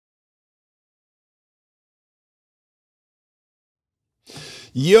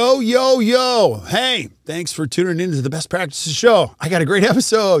Yo, yo, yo. Hey, thanks for tuning into the Best Practices Show. I got a great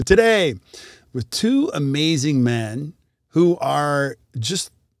episode today with two amazing men who are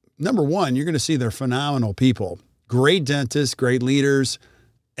just, number one, you're going to see they're phenomenal people, great dentists, great leaders,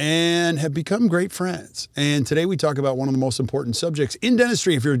 and have become great friends. And today we talk about one of the most important subjects in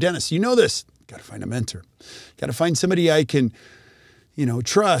dentistry. If you're a dentist, you know this. Got to find a mentor. Got to find somebody I can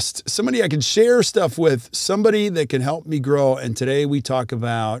trust, somebody I can share stuff with, somebody that can help me grow. And today we talk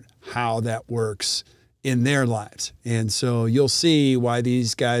about how that works in their lives. And so you'll see why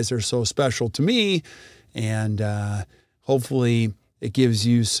these guys are so special to me. And hopefully it gives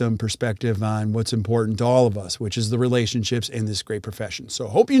you some perspective on what's important to all of us, which is the relationships in this great profession. So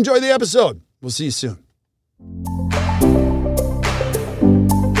hope you enjoy the episode. We'll see you soon.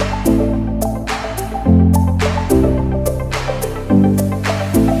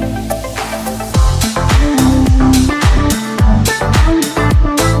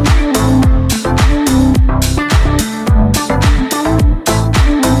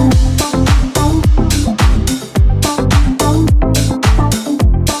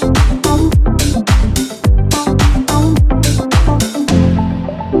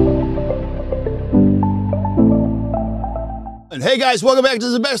 Hey guys, welcome back to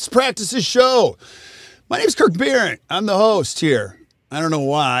the Best Practices Show. My name is Kirk Behrendt. I'm the host here. I don't know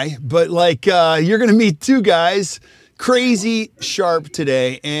why, but you're going to meet two guys, crazy sharp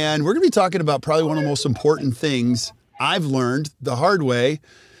today, and we're going to be talking about probably one of the most important things I've learned the hard way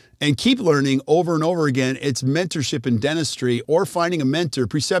and keep learning over and over again. It's mentorship in dentistry, or finding a mentor,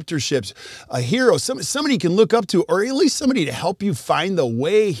 preceptorships, a hero, somebody you can look up to, or at least somebody to help you find the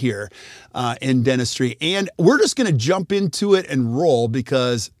way here in dentistry. And we're just going to jump into it and roll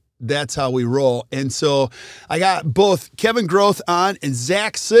because that's how we roll. And so I got both Kevin Groth on and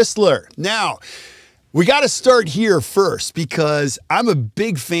Zach Sisler. Now, we got to start here first because I'm a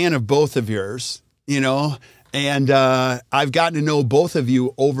big fan of both of yours, and I've gotten to know both of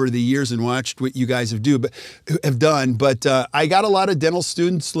you over the years and watched what you guys have done. But I got a lot of dental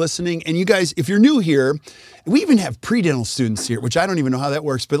students listening. And you guys, if you're new here, we even have pre-dental students here, which I don't even know how that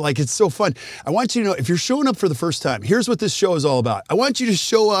works, but it's so fun. I want you to know, if you're showing up for the first time, here's what this show is all about. I want you to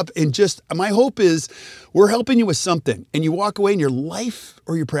show up and my hope is we're helping you with something and you walk away and your life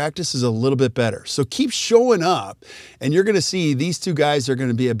or your practice is a little bit better. So keep showing up and you're going to see these two guys are going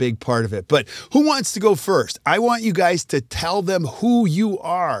to be a big part of it. But who wants to go first? I want you guys to tell them who you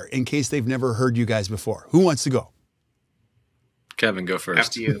are in case they've never heard you guys before. Who wants to go? Kevin, go first.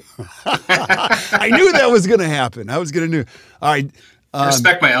 After you. I knew that was going to happen. I was going to know. All right.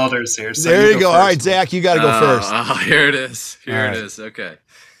 Respect my elders here. So there you go. All right, Zach, you got to go first. Oh, here it is. Here it is. Okay.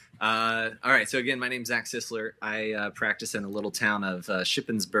 All right. So again, my name's Zach Sisler. I practice in a little town of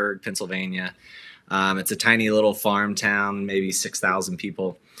Shippensburg, Pennsylvania. It's a tiny little farm town, maybe 6,000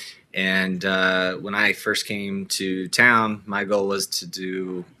 people. And when I first came to town, my goal was to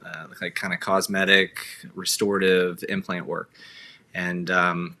do kind of cosmetic, restorative implant work. And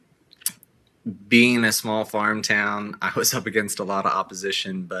being a small farm town, I was up against a lot of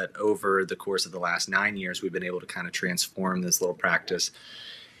opposition. But over the course of the last 9 years, we've been able to kind of transform this little practice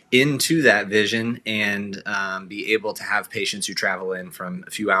into that vision and be able to have patients who travel in from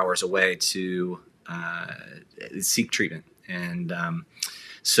a few hours away to seek treatment. And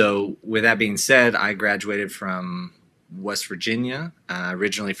so with that being said, I graduated from West Virginia,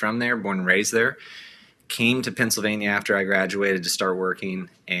 originally from there, born and raised there. Came to Pennsylvania after I graduated to start working.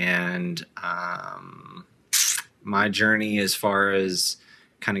 And my journey as far as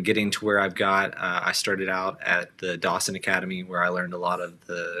kind of getting to where I've got, I started out at the Dawson Academy where I learned a lot of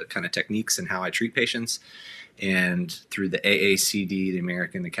the kind of techniques and how I treat patients. And through the AACD, the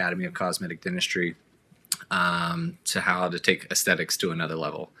American Academy of Cosmetic Dentistry, to how to take aesthetics to another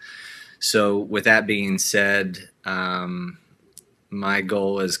level. So with that being said, my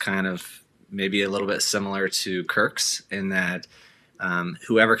goal is kind of maybe a little bit similar to Kirk's in that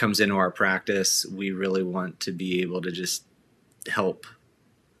whoever comes into our practice, we really want to be able to just help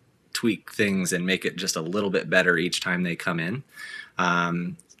tweak things and make it just a little bit better each time they come in,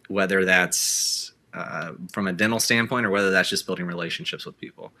 whether that's from a dental standpoint or whether that's just building relationships with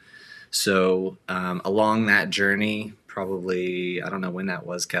people. So along that journey, probably, I don't know when that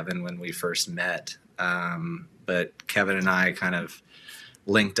was, Kevin, when we first met, but Kevin and I kind of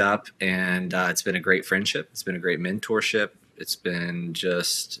linked up, and it's been a great friendship. It's been a great mentorship. It's been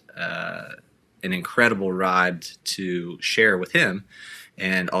just an incredible ride to share with him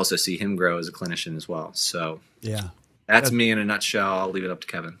and also see him grow as a clinician as well. So yeah, That's me in a nutshell. I'll leave it up to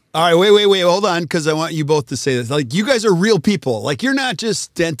Kevin. All right, wait, hold on, because I want you both to say this. Like, you guys are real people. Like, you're not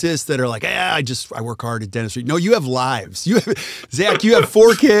just dentists that are like, I work hard at dentistry. No, you have lives. Zach, you have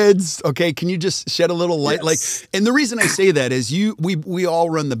 4 kids. Okay, can you just shed a little light? Yes. Like, and the reason I say that is we all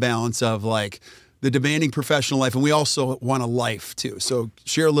run the balance of like the demanding professional life, and we also want a life too. So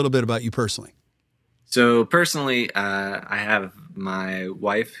share a little bit about you personally. So personally, I have my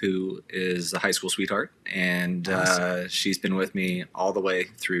wife who is a high school sweetheart, and she's been with me all the way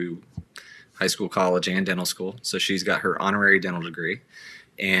through high school, college, and dental school. So she's got her honorary dental degree.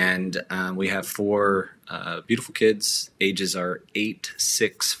 And we have 4 beautiful kids. Ages are 8,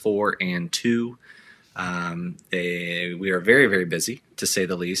 6, 4, and 2. We are very, very busy, to say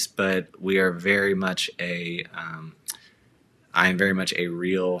the least, but we are very much I am very much a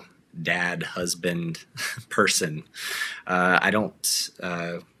real dad, husband person. I don't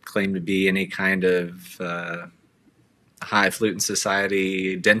claim to be any kind of highfalutin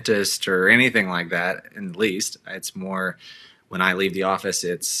society dentist or anything like that, in the least. It's more, when I leave the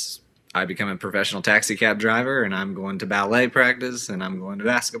office, I become a professional taxi cab driver, and I'm going to ballet practice, and I'm going to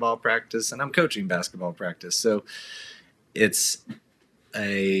basketball practice, and I'm coaching basketball practice. So it's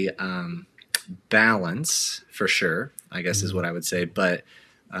a balance, for sure, I guess is what I would say. But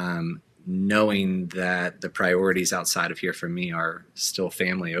knowing that the priorities outside of here for me are still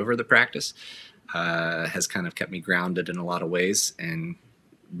family over the practice has kind of kept me grounded in a lot of ways, and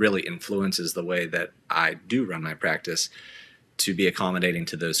really influences the way that I do run my practice to be accommodating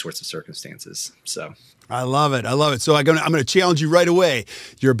to those sorts of circumstances. So I love it. So I'm going to challenge you right away.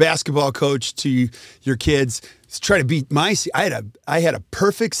 You're a basketball coach to your kids. Let's try to beat my. I had a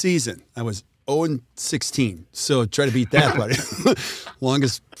perfect season. I was 0-16. So try to beat that, buddy.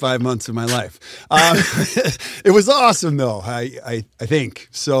 Longest 5 months of my life. It was awesome, though. I think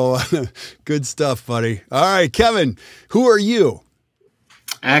so. Good stuff, buddy. All right, Kevin. Who are you?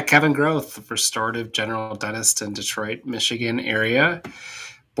 Kevin Groth, restorative general dentist in Detroit, Michigan area.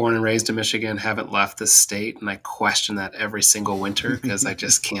 Born and raised in Michigan, haven't left the state, and I question that every single winter because I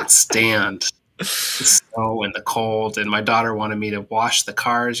just can't stand the snow and the cold. And my daughter wanted me to wash the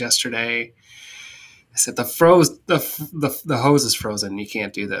cars yesterday. I said, the hose is frozen. You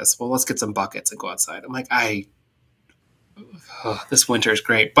can't do this. Well, let's get some buckets and go outside. I'm like, this winter is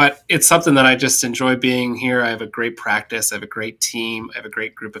great, but it's something that I just enjoy being here. I have a great practice. I have a great team. I have a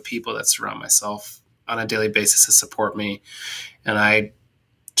great group of people that surround myself on a daily basis to support me. And I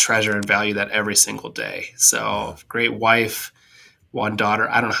treasure and value that every single day. So great wife, 1 daughter.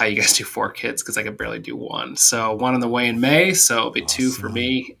 I don't know how you guys do 4 kids because I can barely do 1. So 1 on the way in May. So it'll be 2 for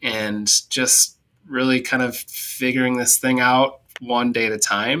me, and just really kind of figuring this thing out one day at a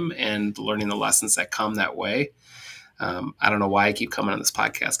time and learning the lessons that come that way. I don't know why I keep coming on this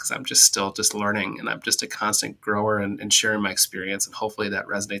podcast, because I'm still learning, and I'm just a constant grower and sharing my experience. And hopefully that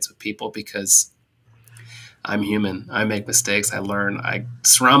resonates with people, because I'm human. I make mistakes. I learn. I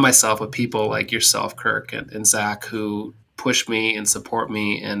surround myself with people like yourself, Kirk, and Zach, who push me and support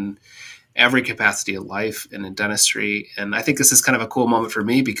me in every capacity of life and in dentistry. And I think this is kind of a cool moment for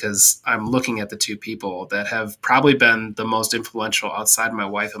me, because I'm looking at the 2 people that have probably been the most influential outside my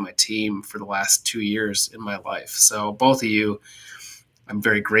wife and my team for the last 2 years in my life. So both of you, I'm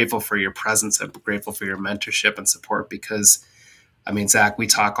very grateful for your presence. I'm grateful for your mentorship and support, because, I mean, Zach, we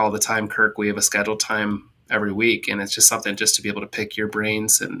talk all the time. Kirk, we have a scheduled time every week, and it's just something just to be able to pick your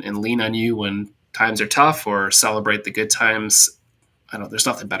brains and lean on you when times are tough, or celebrate the good times. I don't know, there's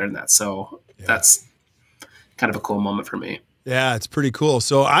nothing better than that. So that's kind of a cool moment for me. Yeah, it's pretty cool.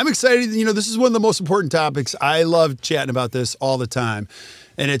 So I'm excited. This is one of the most important topics. I love chatting about this all the time.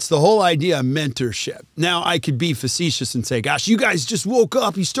 And it's the whole idea of mentorship. Now, I could be facetious and say, gosh, you guys just woke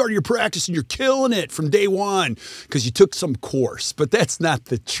up, you started your practice, and you're killing it from day one because you took some course. But that's not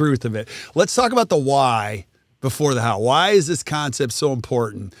the truth of it. Let's talk about the why before the how. Why is this concept so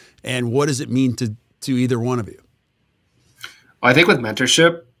important? And what does it mean to either one of you? Well, I think with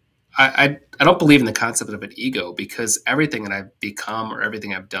mentorship, I don't believe in the concept of an ego, because everything that I've become or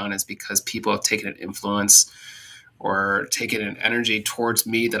everything I've done is because people have taken an influence or taken an energy towards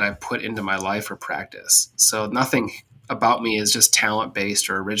me that I've put into my life or practice. So nothing about me is just talent-based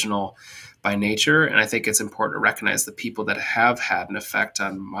or original by nature. And I think it's important to recognize the people that have had an effect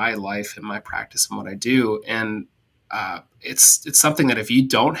on my life and my practice and what I do. And it's something that if you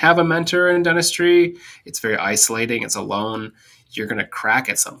don't have a mentor in dentistry, it's very isolating. It's alone. You're going to crack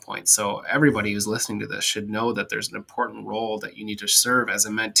at some point. So everybody who's listening to this should know that there's an important role that you need to serve as a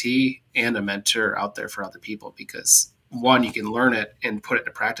mentee and a mentor out there for other people, because 1, you can learn it and put it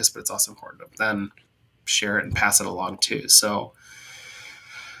into practice, but it's also important to then share it and pass it along too. So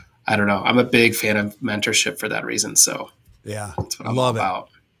I don't know. I'm a big fan of mentorship for that reason. So Yeah, that's what I'm all about.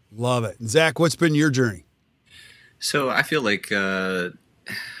 Love it. Zach, what's been your journey? So I feel like I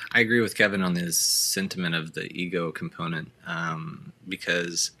agree with Kevin on this sentiment of the ego component,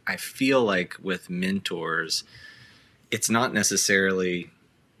 because I feel like with mentors, it's not necessarily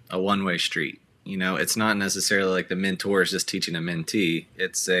a one-way street. You know, it's not necessarily like the mentor is just teaching a mentee.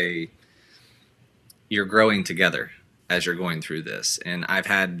 You're growing together as you're going through this. And I've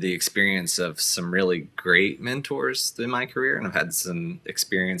had the experience of some really great mentors in my career, and I've had some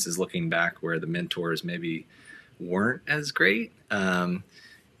experiences looking back where the mentors maybe weren't as great.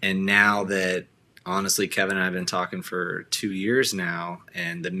 And now that, honestly, Kevin and I have been talking for 2 years now,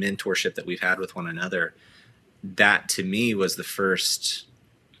 and the mentorship that we've had with one another, that to me was the first,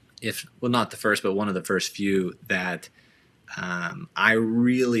 not the first, but one of the first few that I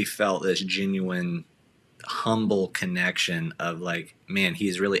really felt this genuine, humble connection of like, man,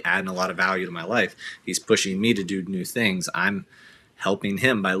 he's really adding a lot of value to my life. He's pushing me to do new things. I'm helping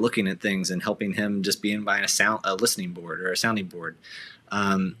him by looking at things and helping him just being by a listening board or a sounding board.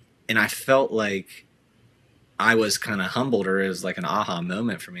 And I felt like I was kind of humbled, or it was like an aha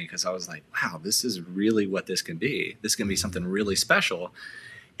moment for me, because I was like, wow, this is really what this can be. This can be something really special.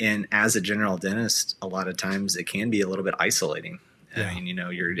 And as a general dentist, a lot of times it can be a little bit isolating. Yeah. I mean, you know,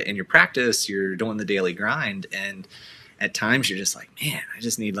 you're in your practice, you're doing the daily grind, and at times you're just like, man, I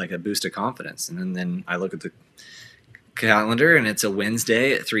just need like a boost of confidence. And then I look at the calendar and it's a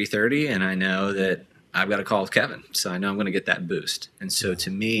Wednesday at 3:30, and I know that I've got a call with Kevin, so I know I'm going to get that boost. And so to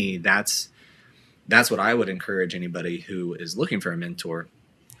me, that's what I would encourage anybody who is looking for a mentor.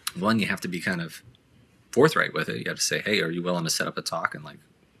 One, you have to be kind of forthright with it. You have to say, hey, are you willing to set up a talk and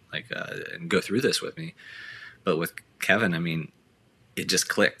and go through this with me? But with Kevin, I mean, it just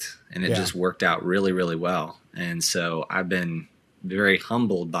clicked, and it just worked out really, really well. And so I've been very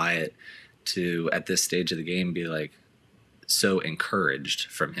humbled by it to, at this stage of the game, be like so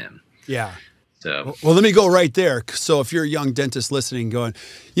encouraged from him. Yeah. So, well, let me go right there. So if you're a young dentist listening going,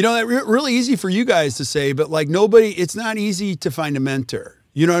 you know, that really easy for you guys to say, but like it's not easy to find a mentor.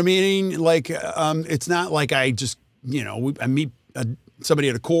 You know what I mean? Like, it's not like I just, you know, I meet somebody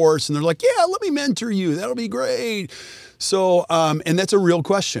at a course and they're like, yeah, let me mentor you. That'll be great. So, and that's a real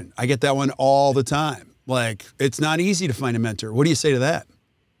question. I get that one all the time. Like, it's not easy to find a mentor. What do you say to that?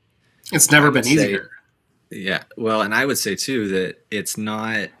 It's never been easier. Yeah. Well, and I would say too that it's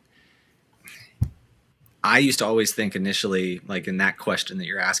not, I used to always think initially, like in that question that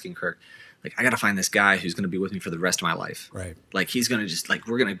you're asking, Kirk, like, I got to find this guy who's going to be with me for the rest of my life. Right. Like, he's going to just, like,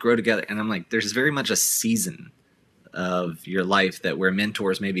 we're going to grow together. And I'm like, there's very much a season of your life that where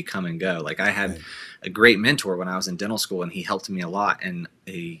mentors maybe come and go. Like, I had a great mentor when I was in dental school, and he helped me a lot, and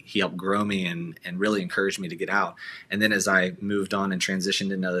he helped grow me and really encouraged me to get out. And then as I moved on and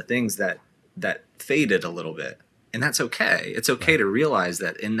transitioned into other things, that faded a little bit. And that's okay. It's okay to realize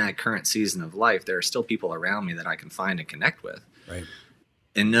that in that current season of life, there are still people around me that I can find and connect with. Right.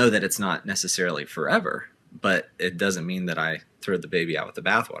 And know that it's not necessarily forever, but it doesn't mean that I throw the baby out with the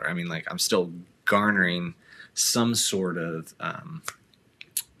bathwater. I mean, like, I'm still garnering some sort of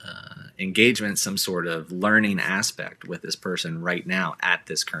engagement, some sort of learning aspect with this person right now at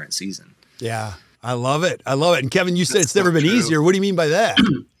this current season. Yeah, I love it. I love it. And Kevin, you said it's never been easier. What do you mean by that?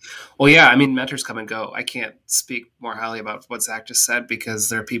 Well, yeah, I mean, mentors come and go. I can't speak more highly about what Zach just said, because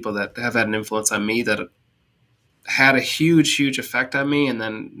there are people that have had an influence on me that had a huge, huge effect on me. And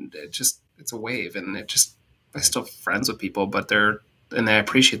then it's a wave, and I'm still friends with people, but I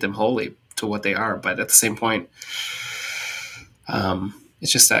appreciate them wholly to what they are. But at the same point,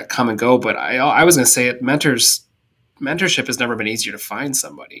 it's just that come and go. But I was going to say it, mentorship has never been easier to find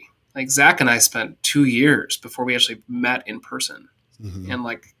somebody. Like, Zach and I spent 2 years before we actually met in person, and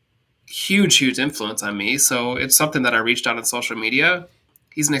like huge influence on me. So it's something that I reached out on social media.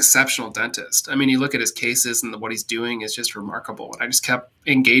 He's an exceptional dentist. I mean, you look at his cases and what he's doing is just remarkable. And I just kept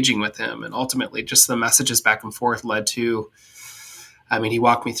engaging with him, and ultimately just the messages back and forth led to, I mean, he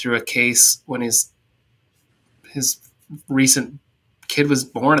walked me through a case when his recent kid was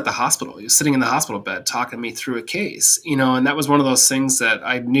born at the hospital. He was sitting in the hospital bed talking me through a case, you know, and that was one of those things that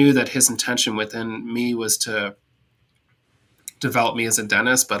I knew that his intention within me was to develop me as a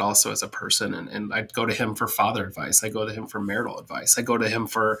dentist, but also as a person. And I'd go to him for father advice. I go to him for marital advice. I go to him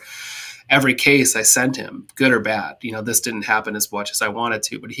for every case I sent him, good or bad. You know, this didn't happen as much as I wanted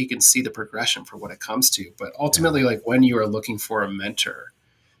to, but he can see the progression for what it comes to. But ultimately, like, when you are looking for a mentor,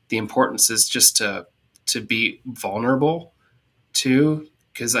 the importance is just to be vulnerable too,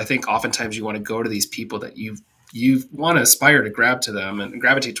 because I think oftentimes you want to go to these people that you want to aspire to grab to them and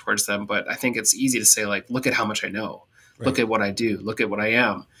gravitate towards them. But I think it's easy to say, like, look at how much I know. Right. Look at what I do. Look at what I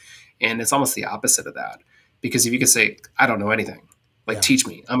am. And it's almost the opposite of that. Because if you could say, I don't know anything, like teach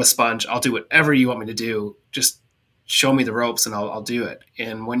me, I'm a sponge, I'll do whatever you want me to do. Just show me the ropes and I'll do it.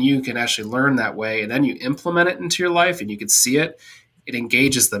 And when you can actually learn that way and then you implement it into your life and you can see it, it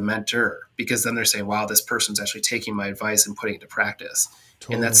engages the mentor, because then they're saying, wow, this person's actually taking my advice and putting it to practice.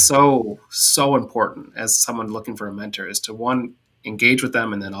 Totally. And that's so important as someone looking for a mentor, is to, one, engage with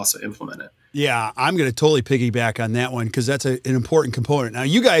them and then also implement it. Yeah, I'm going to totally piggyback on that one, because that's an important component. Now,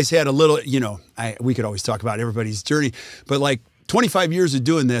 you guys had a little, we could always talk about everybody's journey, but like 25 years of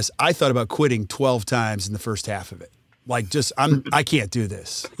doing this, I thought about quitting 12 times in the first half of it. Like, I can't do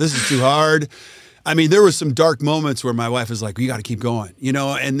this. This is too hard. I mean, there was some dark moments where my wife was like, you got to keep going,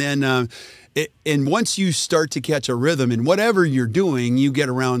 and then, and once you start to catch a rhythm in whatever you're doing, you get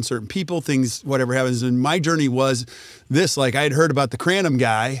around certain people, things, whatever happens. And my journey was this, like, I had heard about the Cranham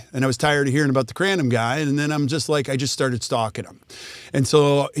guy and I was tired of hearing about the Cranham guy. And then I'm just like, I just started stalking him. And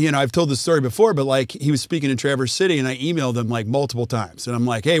so, I've told this story before, but like, he was speaking in Traverse City and I emailed him like multiple times. And I'm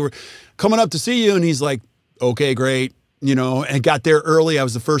like, hey, we're coming up to see you. And he's like, okay, great. And got there early. I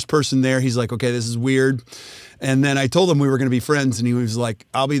was the first person there. He's like, okay, this is weird. And then I told him we were going to be friends, and he was like,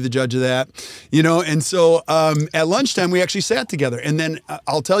 I'll be the judge of that, And so at lunchtime, we actually sat together. And then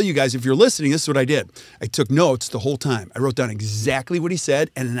I'll tell you guys, if you're listening, this is what I did. I took notes the whole time. I wrote down exactly what he said,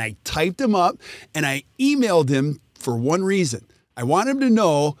 and then I typed them up, and I emailed him for one reason. I want him to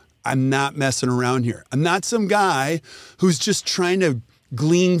know I'm not messing around here. I'm not some guy who's just trying to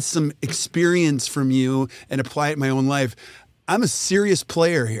glean some experience from you and apply it in my own life. I'm a serious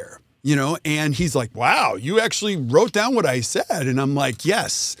player here, and he's like, wow, you actually wrote down what I said. And I'm like,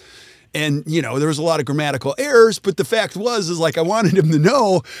 yes. And, there was a lot of grammatical errors, but the fact is like, I wanted him to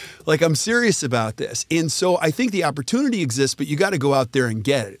know, like, I'm serious about this. And so I think the opportunity exists, but you got to go out there and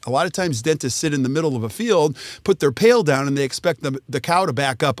get it. A lot of times dentists sit in the middle of a field, put their pail down, and they expect the cow to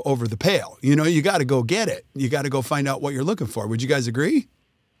back up over the pail. You got to go get it. You got to go find out what you're looking for. Would you guys agree?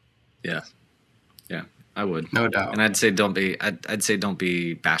 Yeah. Yeah, I would. No doubt. And I'd say don't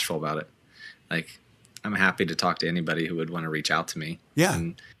be bashful about it. Like, I'm happy to talk to anybody who would want to reach out to me. Yeah.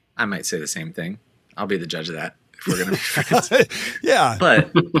 And I might say the same thing. I'll be the judge of that if we're going to be friends. Yeah. But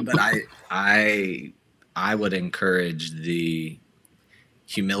I would encourage the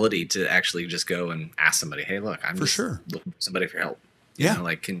humility to actually just go and ask somebody, hey, look, I'm just looking for somebody for help. Yeah.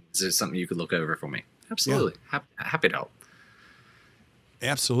 Is there something you could look over for me? Absolutely. Yeah. Happy to help.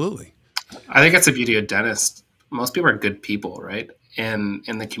 Absolutely. I think that's the beauty of dentists. Most people are good people, right? And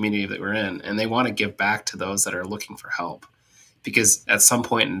in the community that we're in, and they want to give back to those that are looking for help, because at some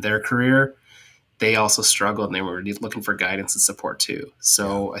point in their career, they also struggled and they were looking for guidance and support too.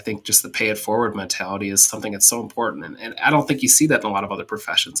 So I think just the pay it forward mentality is something that's so important. And I don't think you see that in a lot of other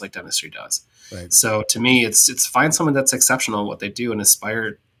professions like dentistry does. Right. So to me, it's find someone that's exceptional at what they do and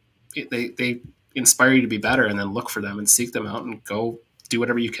they inspire you to be better, and then look for them and seek them out and go do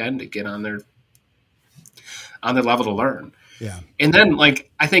whatever you can to get on their level to learn. Yeah. And then,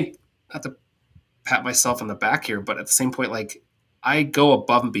 like, I think, not to pat myself on the back here, but at the same point, like, I go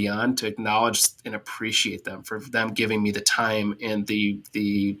above and beyond to acknowledge and appreciate them for them giving me the time and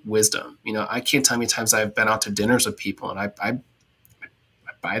the wisdom. I can't tell how many times I've been out to dinners with people and I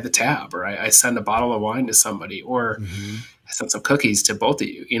buy the tab, or I send a bottle of wine to somebody, or I send some cookies to both of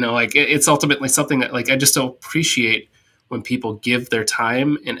you. It's ultimately something that, like, I just don't appreciate when people give their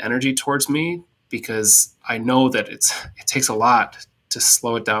time and energy towards me, because I know that it takes a lot to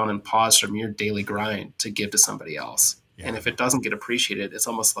slow it down and pause from your daily grind to give to somebody else. Yeah. And if it doesn't get appreciated, it's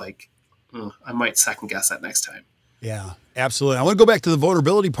almost like I might second guess that next time. Yeah, absolutely. I want to go back to the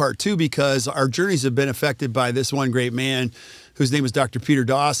vulnerability part too, because our journeys have been affected by this one great man whose name was Dr. Peter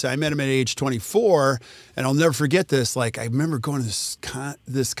Dawson. I met him at age 24, and I'll never forget this. Like, I remember going to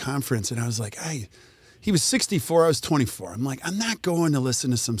this conference, and I was like, he was 64, I was 24. I'm like, I'm not going to listen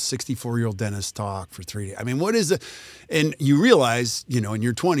to some 64-year-old dentist talk for 3 days. I mean, what is it? And you realize, in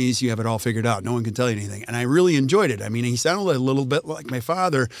your 20s, you have it all figured out. No one can tell you anything. And I really enjoyed it. I mean, he sounded a little bit like my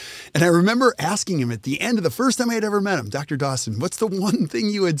father. And I remember asking him at the end of the first time I had ever met him, Dr. Dawson, what's the one thing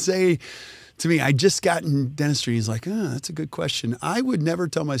you would say to me? I just got in dentistry. He's like, that's a good question. I would never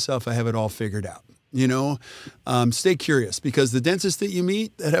tell myself I have it all figured out. Stay curious, because the dentists that you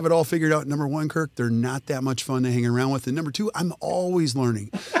meet that have it all figured out, number one, Kirk, they're not that much fun to hang around with. And number two, I'm always learning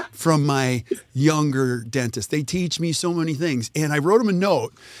from my younger dentists. They teach me so many things. And I wrote him a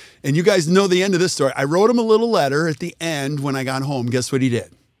note, and you guys know the end of this story. I wrote him a little letter at the end when I got home. Guess what he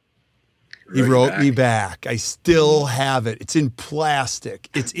did? He wrote me back. I still have it. It's in plastic.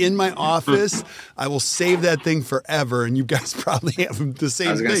 It's in my office. I will save that thing forever. And you guys probably have the same thing.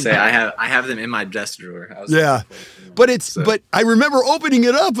 I was going to say, I have them in my desk drawer. Yeah. But I remember opening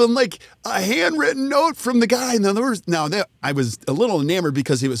it up and like a handwritten note from the guy. I was a little enamored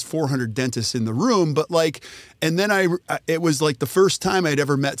because he was 400 dentists in the room, but like, and then it was like the first time I'd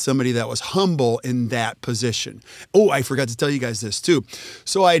ever met somebody that was humble in that position. Oh, I forgot to tell you guys this too.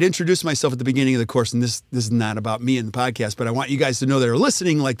 So I had introduced myself at the beginning of the course, and this is not about me in the podcast, but I want you guys to know that are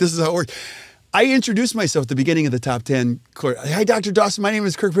listening, like this is how it works. I introduced myself at the beginning of the top 10 course. Hi, Dr. Dawson. My name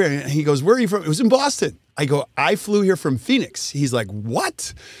is Kirk Behrendt. And he goes, where are you from? It was in Boston. I go, I flew here from Phoenix. He's like,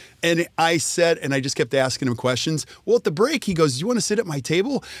 what? And I said, and I just kept asking him questions. Well, at the break, he goes, you want to sit at my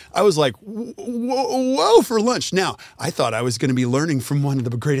table? I was like, whoa, for lunch. Now, I thought I was going to be learning from one of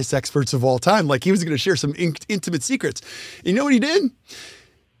the greatest experts of all time. Like he was going to share some intimate secrets. And you know what he did?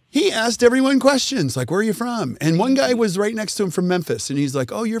 He asked everyone questions like, where are you from? And one guy was right next to him from Memphis. And he's like,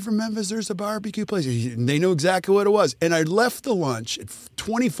 oh, you're from Memphis? There's a barbecue place. And they knew exactly what it was. And I left the lunch at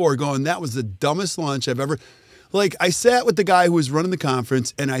 24 going, that was the dumbest lunch I've ever. Like I sat with the guy who was running the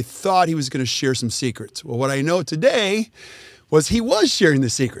conference and I thought he was going to share some secrets. Well, what I know today was he was sharing the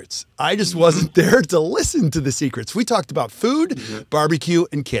secrets. I just wasn't there to listen to the secrets. We talked about food, barbecue,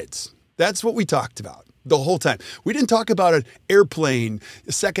 and kids. That's what we talked about. The whole time. We didn't talk about an airplane,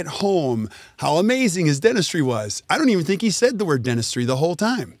 a second home, how amazing his dentistry was. I don't even think he said the word dentistry the whole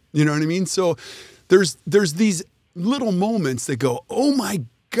time. You know what I mean? So there's these little moments that go, oh my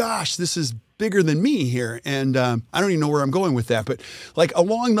gosh, this is bigger than me here. And I don't even know where I'm going with that. But like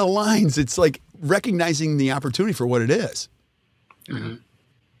along the lines, it's like recognizing the opportunity for what it is. Mm-hmm.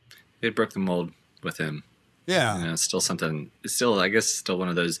 It broke the mold with him. Yeah. You know, it's still something, I guess still one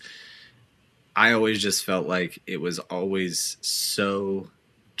of those. I always just felt like it was always so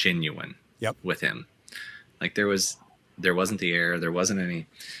genuine with him. Like there wasn't the air, there wasn't any,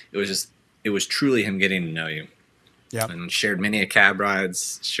 it was truly him getting to know you. Yeah. And shared many cab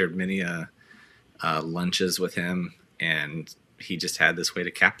rides, shared many lunches with him. And he just had this way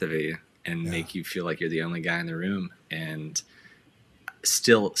to captivate you and make you feel like you're the only guy in the room. And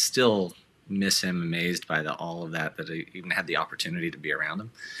still miss him, amazed by all of that I even had the opportunity to be around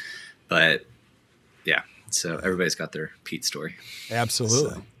him. But yeah, so everybody's got their Pete story.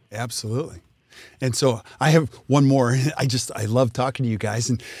 Absolutely. Absolutely. And so I have one more. I love talking to you guys.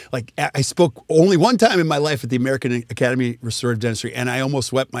 And like I spoke only one time in my life at the American Academy of Restorative Dentistry, and I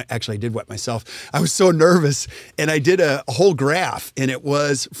almost I did wet myself. I was so nervous, and I did a whole graph, and it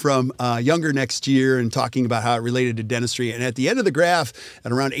was from Younger Next Year and talking about how it related to dentistry. And at the end of the graph,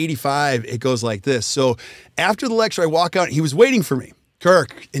 at around 85, it goes like this. So after the lecture, I walk out. He was waiting for me,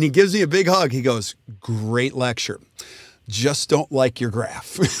 Kirk, and he gives me a big hug. He goes, great lecture. Just don't like your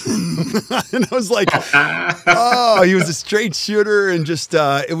graph. And I was like, oh, he was a straight shooter. And just,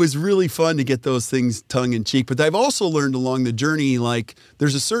 it was really fun to get those things tongue in cheek. But I've also learned along the journey, like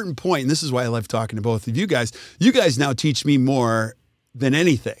there's a certain point, and this is why I love talking to both of you guys. You guys now teach me more than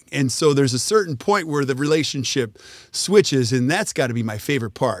anything. And so there's a certain point where the relationship switches, and that's got to be my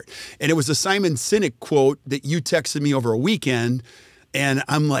favorite part. And it was a Simon Sinek quote that you texted me over a weekend. And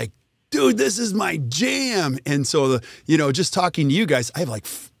I'm like, dude, this is my jam. And so, just talking to you guys, I have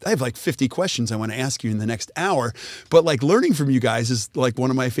like 50 questions I want to ask you in the next hour. But like learning from you guys is like one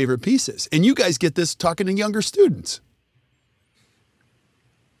of my favorite pieces. And you guys get this talking to younger students.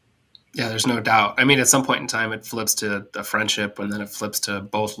 Yeah, there's no doubt. I mean, at some point in time, it flips to a friendship, and then it flips to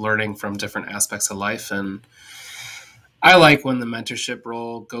both learning from different aspects of life. And I like when the mentorship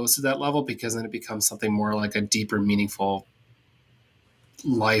role goes to that level, because then it becomes something more like a deeper, meaningful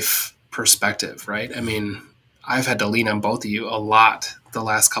life perspective, right? I mean, I've had to lean on both of you a lot the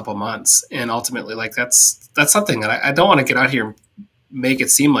last couple months, and ultimately, like that's something that I don't want to get out here and make it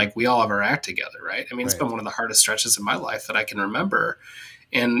seem like we all have our act together, right? I mean, It's been one of the hardest stretches in my life that I can remember.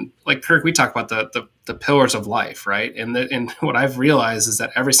 And like Kirk, we talk about the pillars of life, right? And what I've realized is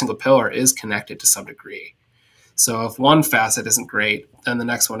that every single pillar is connected to some degree. So if one facet isn't great, then the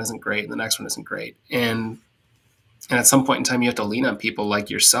next one isn't great, and the next one isn't great. And at some point in time, you have to lean on people like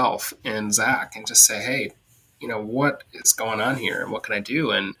yourself and Zach and just say, hey, what is going on here, and what can I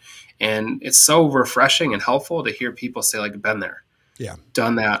do? And it's so refreshing and helpful to hear people say, like, been there,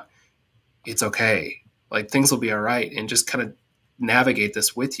 done that. It's okay. Like, things will be all right. And just kind of navigate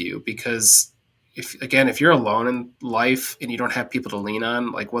this with you, because if you're alone in life and you don't have people to lean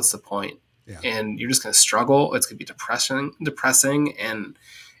on, like, what's the point? And you're just going to struggle. It's going to be depressing.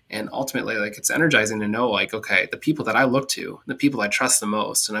 And ultimately, like, it's energizing to know, like, okay, the people that I look to, the people I trust the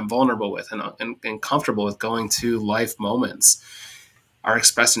most, and I'm vulnerable with and comfortable with going to life moments, are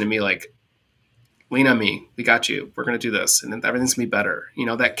expressing to me, like, lean on me. We got you. We're going to do this. And then everything's going to be better.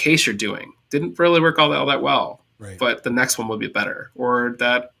 That case you're doing didn't really work all that well. Right. but the next one will be better. Or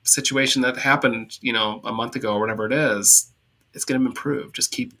that situation that happened, a month ago or whatever it is, it's going to improve.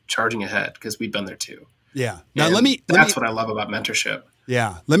 Just keep charging ahead because we've been there too. Yeah. Now, that's what I love about mentorship.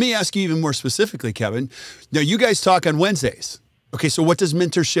 Yeah. Let me ask you even more specifically, Kevin. Now, you guys talk on Wednesdays. Okay, so what does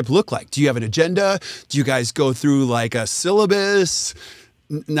mentorship look like? Do you have an agenda? Do you guys go through like a syllabus?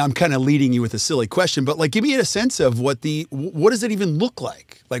 Now I'm kind of leading you with a silly question, but like, give me a sense of what does it even look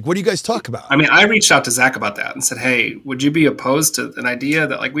like? Like, what do you guys talk about? I mean, I reached out to Zach about that and said, hey, would you be opposed to an idea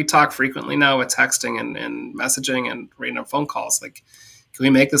that like we talk frequently now with texting and messaging and rating on phone calls? Like, can we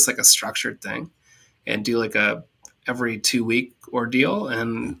make this like a structured thing and do like a every 2-week ordeal?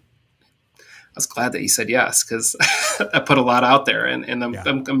 And I was glad that he said yes, because I put a lot out there, and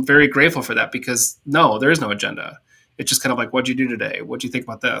I'm very grateful for that, because no, there is no agenda. It's just kind of like, what'd you do today? What'd you think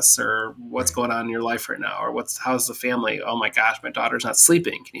about this? Or what's going on in your life right now? Or how's the family? Oh my gosh, my daughter's not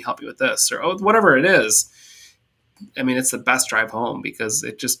sleeping. Can you help me with this? Or whatever it is. I mean, it's the best drive home because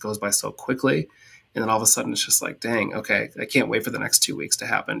it just goes by so quickly. And then all of a sudden it's just like, dang, okay, I can't wait for the next 2 weeks to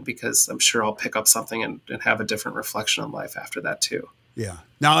happen, because I'm sure I'll pick up something and have a different reflection on life after that too. Yeah.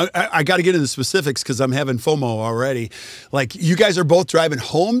 Now, I got to get into the specifics because I'm having FOMO already. Like, you guys are both driving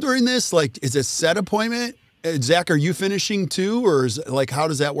home during this? Like, is it a set appointment? Zach, are you finishing too? Or how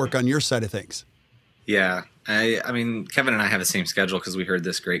does that work on your side of things? Yeah. I mean, Kevin and I have the same schedule because we heard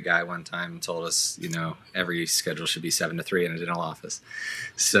this great guy one time told us, every schedule should be 7 to 3 in a dental office.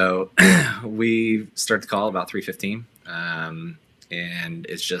 So we start the call about 3:15. And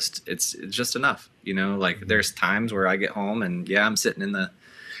it's just enough, there's times where I get home and I'm sitting in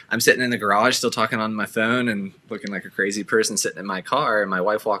the garage still talking on my phone and looking like a crazy person sitting in my car, and my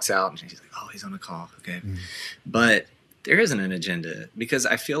wife walks out and she's like, oh, he's on a call. Okay. Mm-hmm. But there isn't an agenda, because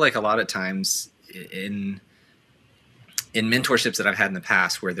I feel like a lot of times in mentorships that I've had in the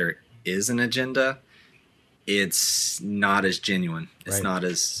past where there is an agenda, it's not as genuine. It's not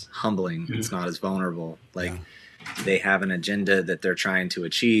as humbling. Mm-hmm. It's not as vulnerable. They have an agenda that they're trying to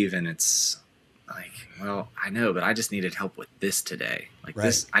achieve, and it's like, well, I know, but I just needed help with this today.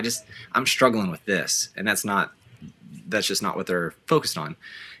 This, I'm struggling with this. And that's just not what they're focused on.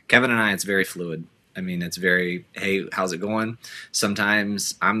 Kevin and I, it's very fluid. I mean, it's very, hey, how's it going?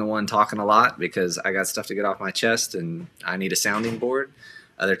 Sometimes I'm the one talking a lot because I got stuff to get off my chest and I need a sounding board.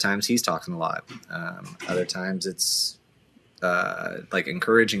 Other times he's talking a lot. Other times it's like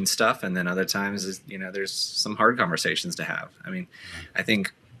encouraging stuff. And then other times is, there's some hard conversations to have. I mean, I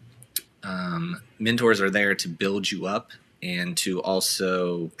think mentors are there to build you up and to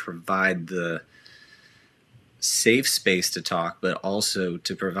also provide the safe space to talk, but also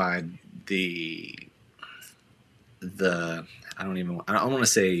to provide the I don't want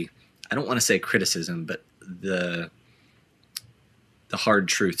to say criticism, but the hard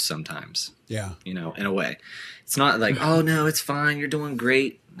truth sometimes. Yeah. In a way. It's not like, oh no, it's fine, you're doing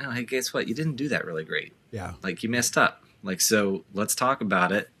great. No, hey, guess what? You didn't do that really great. Yeah. Like, you messed up. So let's talk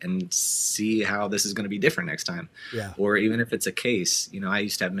about it and see how this is going to be different next time. Yeah. Or even if it's a case, I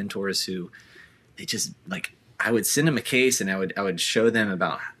used to have mentors who they just I would send them a case and I would show them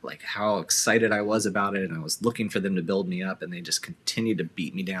about how excited I was about it. And I was looking for them to build me up, and they just continued to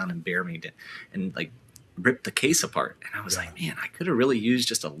beat me down and bear me down and rip the case apart. And I was like, man, I could have really used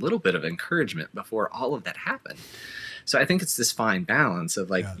just a little bit of encouragement before all of that happened. So I think it's this fine balance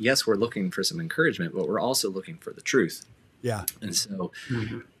of yes, we're looking for some encouragement, but we're also looking for the truth. Yeah. And so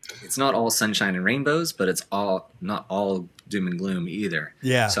it's not all sunshine and rainbows, but it's not all doom and gloom either.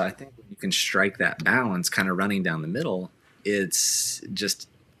 Yeah. So I think when you can strike that balance kind of running down the middle, it's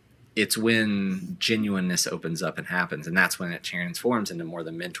when genuineness opens up and happens. And that's when it transforms into more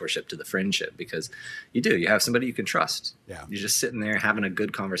than mentorship to the friendship, because you have somebody you can trust. Yeah. You're just sitting there having a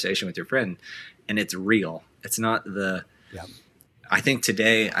good conversation with your friend, and it's real. It's not I think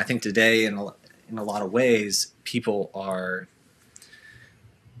today in a lot of ways, people are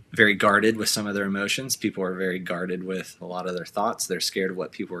very guarded with some of their emotions. People are very guarded with a lot of their thoughts. They're scared of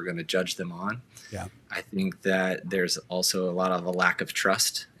what people are going to judge them on. Yeah. I think that there's also a lot of a lack of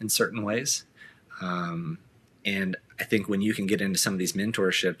trust in certain ways. And I think when you can get into some of these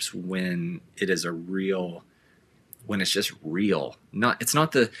mentorships, when it is when it's just real, it's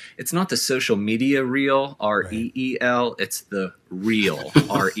not the social media real, REEL, it's the real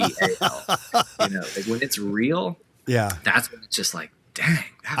REAL. When it's real, that's when it's just like, dang,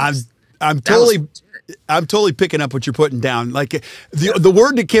 I'm totally picking up what you're putting down. Like the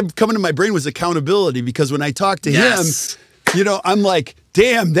word that kept coming to my brain was accountability, because when I talked to him, I'm like,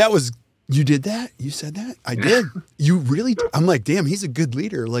 damn, you did that? You said that? I did. You really? I'm like, damn, he's a good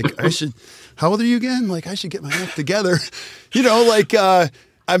leader. Like, how old are you again? Like, I should get my act together.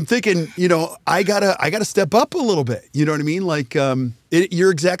 I'm thinking, I gotta step up a little bit. You know what I mean? Like,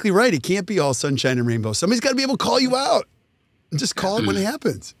 you're exactly right. It can't be all sunshine and rainbows. Somebody's got to be able to call you out and just call it when it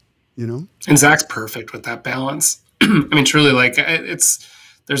happens. And Zach's perfect with that balance. I mean, truly, like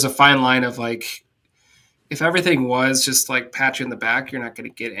there's a fine line of like, if everything was just like pat you in the back, you're not going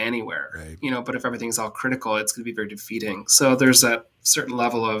to get anywhere, right. But if everything's all critical, it's going to be very defeating. So there's that certain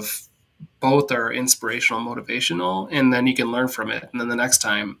level of both are inspirational, motivational, and then you can learn from it. And then the next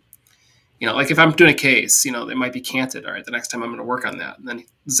time, like if I'm doing a case, it might be canted. All right, the next time I'm going to work on that. And then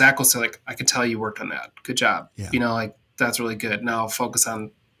Zach will say like, I can tell you worked on that. Good job. Yeah. Like that's really good. Now focus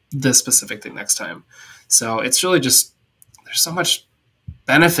on this specific thing next time. So it's really just, there's so much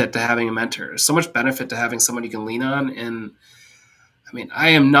benefit to having a mentor. There's so much benefit to having someone you can lean on. And I mean, I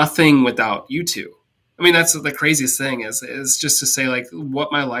am nothing without you two. I mean, that's the craziest thing is just to say like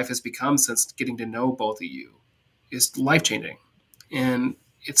what my life has become since getting to know both of you is life-changing. And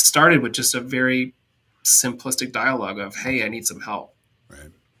it started with just a very simplistic dialogue of, hey, I need some help. Right.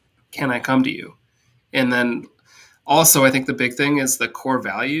 Can I come to you? And then also, I think the big thing is the core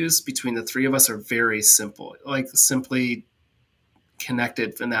values between the three of us are very simple, like simply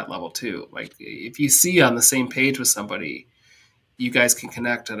connected in that level too. Like if you see on the same page with somebody, you guys can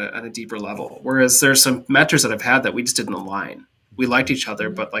connect at a deeper level. Whereas there's some mentors that I've had that we just didn't align. We liked each other,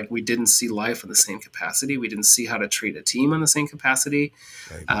 but like we didn't see life in the same capacity. We didn't see how to treat a team in the same capacity,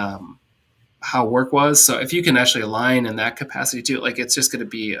 right. How work was. So if you can actually align in that capacity too, like it's just going to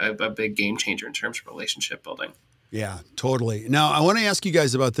be a big game changer in terms of relationship building. Yeah, totally. Now, I want to ask you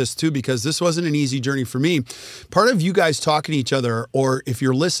guys about this too, because this wasn't an easy journey for me. Part of you guys talking to each other, or if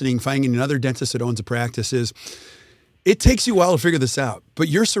you're listening, finding another dentist that owns a practice is, it takes you a while to figure this out, but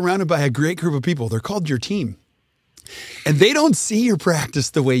you're surrounded by a great group of people. They're called your team. And they don't see your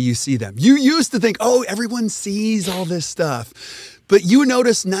practice the way you see them. You used to think, oh, everyone sees all this stuff. But you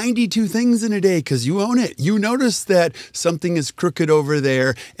notice 92 things in a day because you own it. You notice that something is crooked over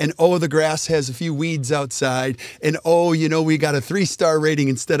there, and oh, the grass has a few weeds outside, and oh, we got a 3-star rating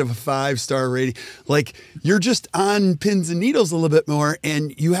instead of a 5-star rating. Like, you're just on pins and needles a little bit more,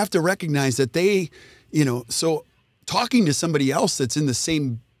 and you have to recognize that they, so talking to somebody else that's in the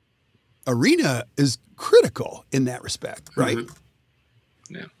same arena is critical in that respect, right?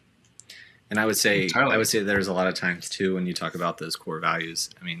 Mm-hmm. Yeah. And I would say Entirely. there's a lot of times too, when you talk about those core values,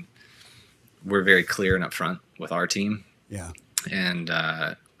 I mean, we're very clear and upfront with our team. Yeah. And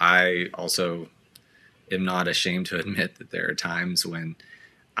I also am not ashamed to admit that there are times when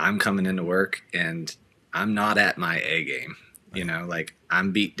I'm coming into work and I'm not at my A game, like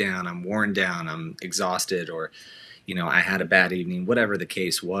I'm beat down, I'm worn down, I'm exhausted, or, I had a bad evening, whatever the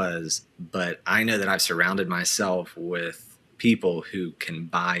case was. But I know that I've surrounded myself with people who can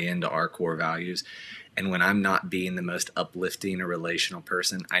buy into our core values. And when I'm not being the most uplifting or relational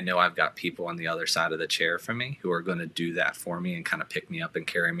person, I know I've got people on the other side of the chair from me who are going to do that for me and kind of pick me up and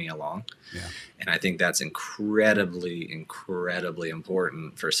carry me along. Yeah. And I think that's incredibly, incredibly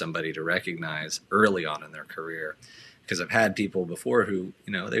important for somebody to recognize early on in their career. Because I've had people before who,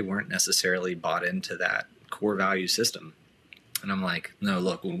 they weren't necessarily bought into that core value system. And I'm like, no,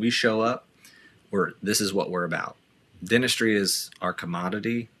 look, when we show up, this is what we're about. Dentistry is our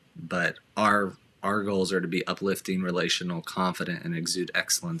commodity, but our goals are to be uplifting, relational, confident, and exude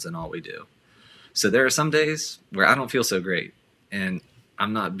excellence in all we do. So there are some days where I don't feel so great, and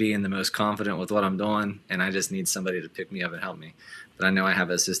I'm not being the most confident with what I'm doing, and I just need somebody to pick me up and help me. But I know I have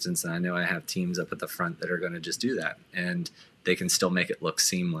assistants, and I know I have teams up at the front that are going to just do that, and they can still make it look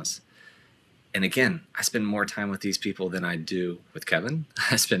seamless. And again, I spend more time with these people than I do with Kevin.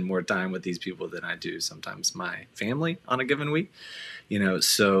 I spend more time with these people than I do sometimes my family on a given week.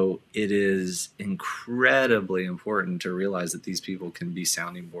 So it is incredibly important to realize that these people can be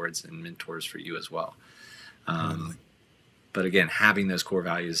sounding boards and mentors for you as well. But again, having those core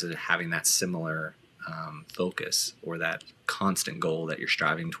values and having that similar focus or that constant goal that you're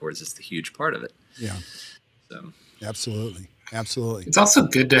striving towards is the huge part of it. Yeah. So absolutely. Absolutely. It's also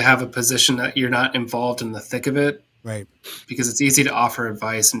good to have a position that you're not involved in the thick of it. Right. Because it's easy to offer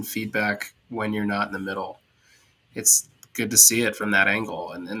advice and feedback when you're not in the middle. It's good to see it from that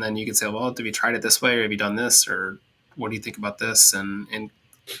angle. And then you can say, well, have you tried it this way? Or have you done this? Or what do you think about this? And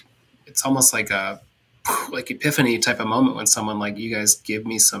it's almost like a epiphany type of moment when someone like you guys give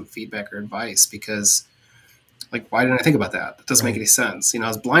me some feedback or advice, because like, why didn't I think about that? It doesn't make any sense. I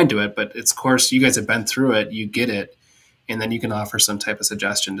was blind to it, but it's, of course, you guys have been through it. You get it. And then you can offer some type of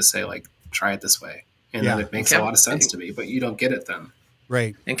suggestion to say, like, try it this way. And then it makes a lot of sense to me, but you don't get it then.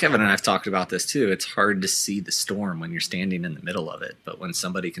 Right. And Kevin and I have talked about this too. It's hard to see the storm when you're standing in the middle of it. But when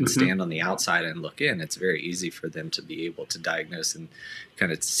somebody can stand on the outside and look in, it's very easy for them to be able to diagnose and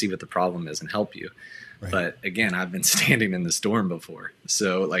kind of see what the problem is and help you. Right. But again, I've been standing in the storm before.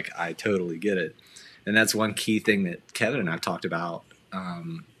 So like, I totally get it. And that's one key thing that Kevin and I've talked about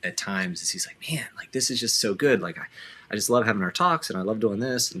at times is he's like, man, like this is just so good. Like I just love having our talks and I love doing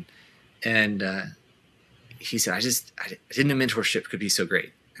this. And he said, I didn't know mentorship could be so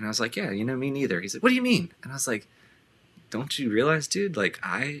great. And I was like, yeah, me neither. He said, what do you mean? And I was like, don't you realize, dude, like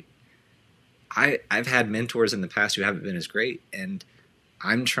I've had mentors in the past who haven't been as great. And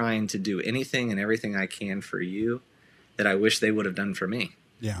I'm trying to do anything and everything I can for you that I wish they would have done for me.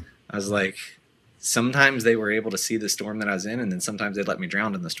 Yeah. I was like, sometimes they were able to see the storm that I was in, and then sometimes they'd let me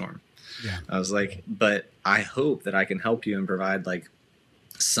drown in the storm. Yeah. I was like, but I hope that I can help you and provide like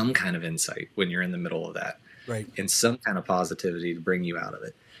some kind of insight when you're in the middle of that. Right. And some kind of positivity to bring you out of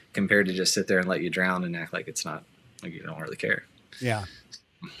it, compared to just sit there and let you drown and act like it's not, like you don't really care. Yeah,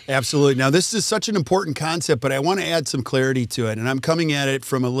 absolutely. Now, this is such an important concept, but I want to add some clarity to it. And I'm coming at it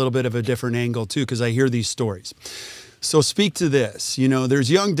from a little bit of a different angle too, because I hear these stories. So speak to this.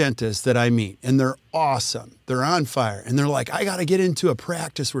 There's young dentists that I meet and they're awesome. They're on fire. And they're like, I got to get into a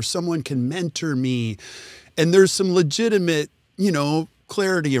practice where someone can mentor me. And there's some legitimate,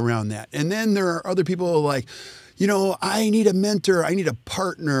 clarity around that. And then there are other people who are like, I need a mentor. I need a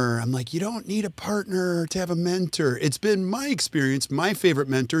partner. I'm like, you don't need a partner to have a mentor. It's been my experience. My favorite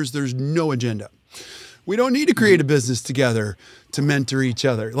mentors, there's no agenda. We don't need to create a business together to mentor each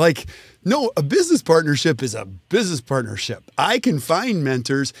other. Like, no, a business partnership is a business partnership. I can find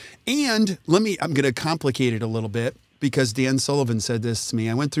mentors. And I'm going to complicate it a little bit, because Dan Sullivan said this to me.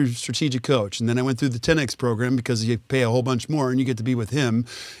 I went through Strategic Coach, and then I went through the 10X program because you pay a whole bunch more and you get to be with him.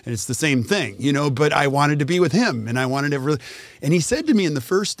 And it's the same thing, but I wanted to be with him and I wanted to really, and he said to me in the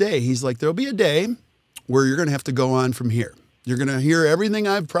first day, he's like, there'll be a day where you're going to have to go on from here. You're going to hear everything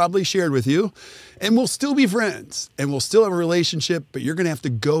I've probably shared with you, and we'll still be friends and we'll still have a relationship, but you're going to have to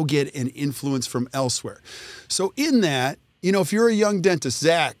go get an influence from elsewhere. So in that, if you're a young dentist,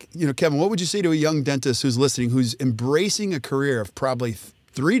 Zach, Kevin, what would you say to a young dentist who's listening, who's embracing a career of probably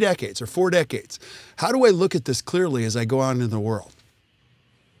 3 decades or 4 decades? How do I look at this clearly as I go out into the world?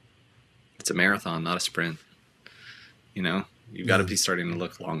 It's a marathon, not a sprint. You've got to be starting to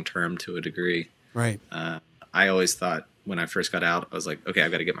look long-term to a degree. Right. I always thought when I first got out, I was like, okay,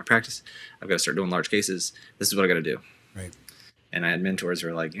 I've got to get my practice. I've got to start doing large cases. This is what I got to do. Right. And I had mentors who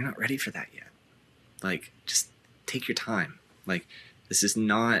were like, you're not ready for that yet. Like, just take your time. Like, this is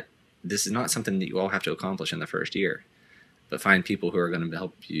not something that you all have to accomplish in the first year, but find people who are going to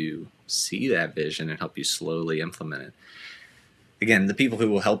help you see that vision and help you slowly implement it. Again, the people who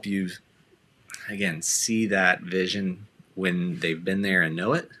will help you, again, see that vision when they've been there and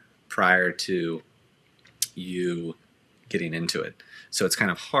know it prior to you getting into it. So it's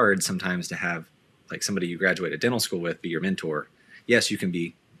kind of hard sometimes to have like somebody you graduated dental school with be your mentor. Yes, you can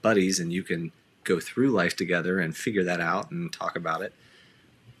be buddies and you can go through life together and figure that out and talk about it.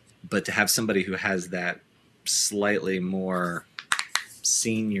 But to have somebody who has that slightly more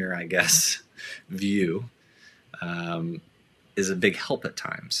senior, I guess, view is a big help at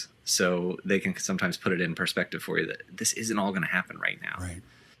times. So they can sometimes put it in perspective for you that this isn't all going to happen right now. Right.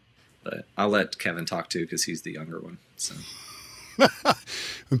 But I'll let Kevin talk too, because he's the younger one. So.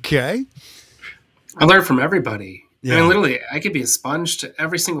 Okay. I learn from everybody. Yeah. I mean, literally, I could be a sponge to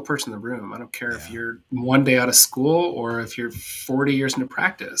every single person in the room. I don't care if you're one day out of school or if you're 40 years into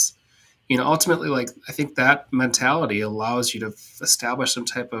practice. Ultimately, like, I think that mentality allows you to establish some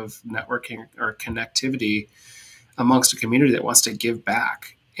type of networking or connectivity amongst a community that wants to give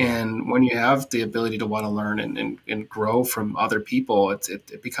back. And when you have the ability to want to learn and grow from other people,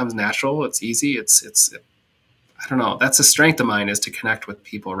 it becomes natural. It's easy. I don't know. That's a strength of mine, is to connect with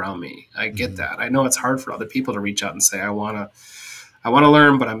people around me. I get that. I know it's hard for other people to reach out and say, I want to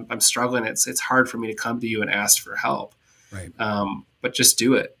learn, but I'm struggling. It's hard for me to come to you and ask for help. Right. But just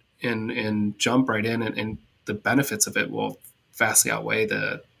do it and jump right in, and the benefits of it will vastly outweigh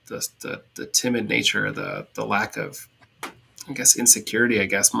the timid nature, the lack of, I guess, insecurity,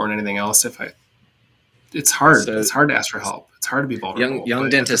 more than anything else. It's hard. So, it's hard to ask for help. It's hard to be vulnerable. Young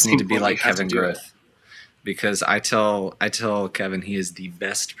dentists need to be like Kevin Groth. Groth. Because I tell Kevin he is the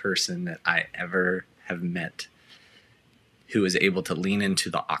best person that I ever have met who is able to lean into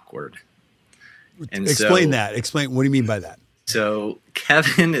the awkward. And Explain that. Explain. What do you mean by that? So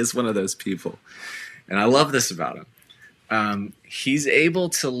Kevin is one of those people, and I love this about him. He's able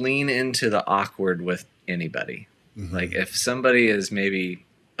to lean into the awkward with anybody. Mm-hmm. Like if somebody is maybe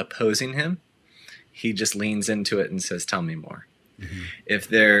opposing him, he just leans into it and says, tell me more. If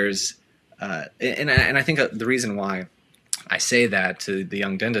there's, and I think the reason why I say that to the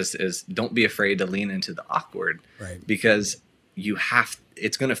young dentist is don't be afraid to lean into the awkward, right? Because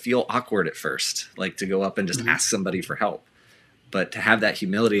it's going to feel awkward at first, like to go up and just ask somebody for help. But to have that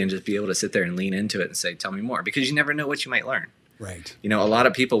humility and just be able to sit there and lean into it and say, tell me more, because you never know what you might learn. Right. You know, a lot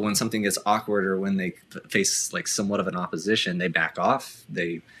of people, when something gets awkward or when they face like somewhat of an opposition, they back off.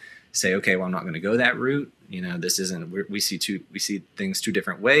 They say, okay, well, I'm not going to go that route. You know, this isn't, we see things two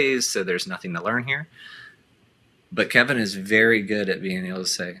different ways. So there's nothing to learn here. But Kevin is very good at being able to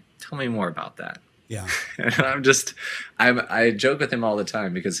say, tell me more about that. Yeah. And I joke with him all the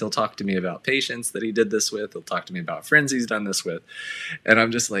time because he'll talk to me about patients that he did this with. He'll talk to me about friends he's done this with. And I'm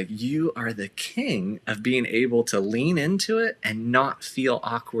just like, you are the king of being able to lean into it and not feel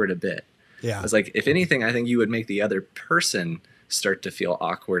awkward a bit. Yeah. I was like, if anything, I think you would make the other person start to feel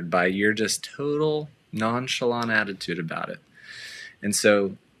awkward by your just total nonchalant attitude about it. And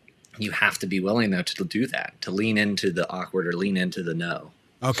so you have to be willing, though, to do that, to lean into the awkward or lean into the no.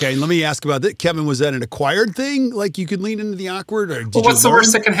 Okay, let me ask about that. Kevin, was that an acquired thing? Like you could lean into the awkward? Or did what's the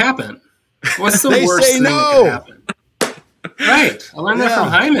worst that can happen? What's the worst thing that can happen? Right. I learned that from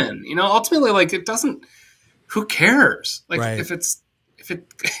Hyman. You know, ultimately, like it doesn't, who cares? Like if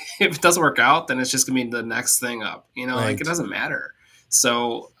it doesn't work out, then it's just gonna be the next thing up. You know, like it doesn't matter.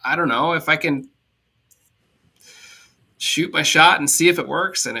 So I don't know if I can shoot my shot and see if it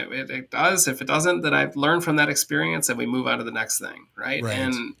works, and it does. If it doesn't, then I've learned from that experience and we move on to the next thing. Right.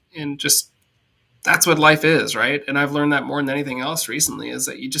 And just, that's what life is. Right. And I've learned that more than anything else recently is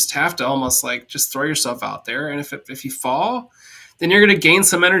that you just have to almost like just throw yourself out there. And if you fall, then you're going to gain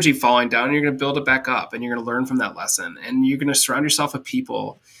some energy falling down and you're going to build it back up and you're going to learn from that lesson and you're going to surround yourself with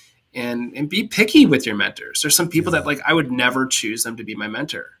people and be picky with your mentors. There's some people that like, I would never choose them to be my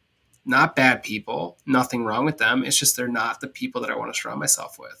mentor. Not bad people, nothing wrong with them. It's just they're not the people that I want to surround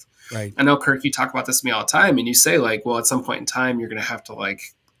myself with. Right. I know, Kirk, you talk about this to me all the time, and you say like, well, at some point in time, you're going to have to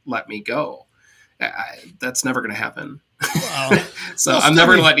like let me go. That's never going to happen. Wow. So I'm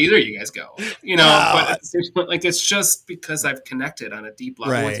never going to let either of you guys go. You know, but at the same point, like it's just because I've connected on a deep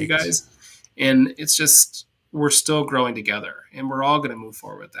level with you guys, and it's just we're still growing together, and we're all going to move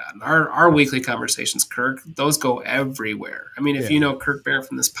forward with that. And our weekly conversations, Kirk, those go everywhere. I mean, if you know Kirk Behrendt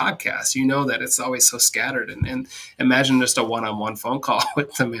from this podcast, you know that it's always so scattered. And imagine just a one-on-one phone call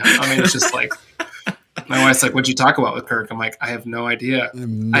with the man. I mean, it's just like, my wife's like, what'd you talk about with Kirk? I'm like, I have no idea.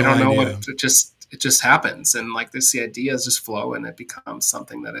 I don't know what it just happens. And like the ideas just flow and it becomes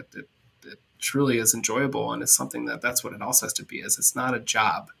something that it truly is enjoyable. And it's something that's what it also has to be is it's not a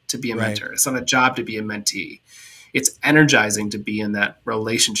job to be a mentor. It's not a job to be a mentee. It's energizing to be in that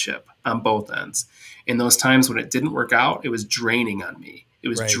relationship on both ends. In those times when it didn't work out, it was draining on me. It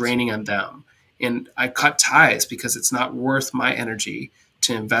was draining on them. And I cut ties because it's not worth my energy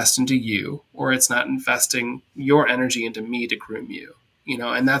to invest into you, or it's not investing your energy into me to groom you, you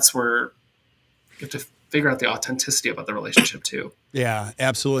know, and that's where you have to figure out the authenticity about the relationship too. Yeah,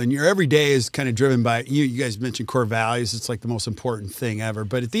 absolutely. And your everyday is kind of driven by, you guys mentioned core values. It's like the most important thing ever.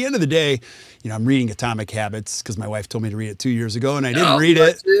 But at the end of the day, you know, I'm reading Atomic Habits because my wife told me to read it 2 years ago and I didn't read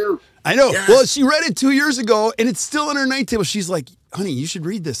it. Too. I know. Yes. Well, she read it 2 years ago and it's still on her night table. She's like, honey, you should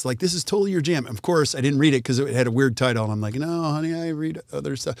read this. Like, this is totally your jam. Of course, I didn't read it because it had a weird title. And I'm like, no, honey, I read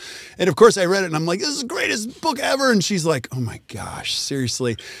other stuff. And of course, I read it and I'm like, this is the greatest book ever. And she's like, oh my gosh,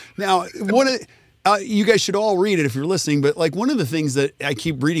 seriously. Now, you guys should all read it if you're listening, but like one of the things that I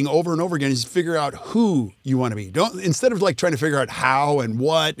keep reading over and over again is figure out who you want to be. Instead of like trying to figure out how and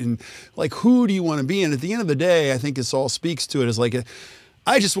what and like who do you want to be. And at the end of the day, I think this all speaks to it as like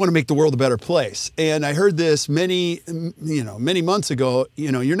I just want to make the world a better place. And I heard this many months ago,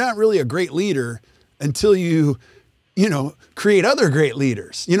 you're not really a great leader until you create other great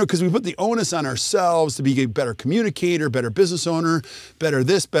leaders, because we put the onus on ourselves to be a better communicator, better business owner, better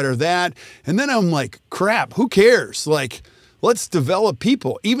this, better that. And then I'm like, crap, who cares? Like, let's develop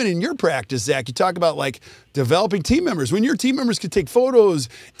people. Even in your practice, Zach, you talk about like developing team members. When your team members can take photos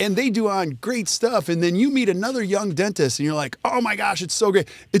and they do on great stuff, and then you meet another young dentist and you're like, oh my gosh, it's so great.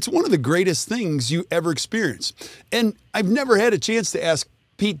 It's one of the greatest things you ever experience. And I've never had a chance to ask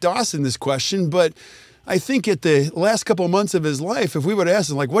Pete Dawson this question, but I think at the last couple of months of his life, if we would ask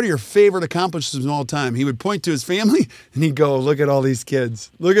him, like, what are your favorite accomplishments of all time? He would point to his family and he'd go, look at all these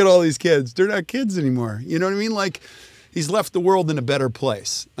kids. Look at all these kids. They're not kids anymore. You know what I mean? Like, he's left the world in a better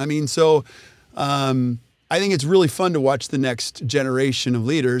place. I mean, so I think it's really fun to watch the next generation of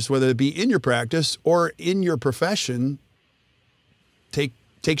leaders, whether it be in your practice or in your profession, take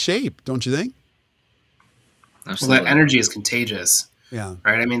shape, don't you think? Absolutely. Well, that energy is contagious. Yeah.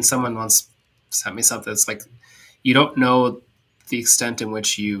 Right? I mean, someone once sent me something that's like, you don't know the extent in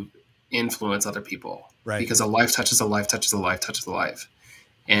which you influence other people. Right. Because a life touches a life, touches a life, touches a life.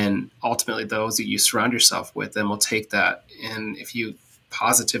 And ultimately, those that you surround yourself with then will take that. And if you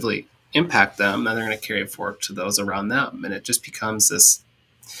positively impact them, then they're going to carry it forward to those around them. And it just becomes this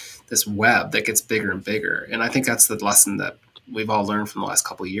web that gets bigger and bigger. And I think that's the lesson that we've all learned from the last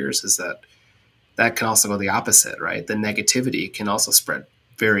couple of years, is that can also go the opposite, right? The negativity can also spread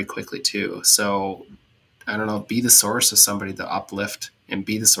very quickly too. So I don't know, be the source of somebody to uplift, and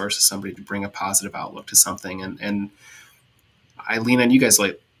be the source of somebody to bring a positive outlook to something. And I lean on you guys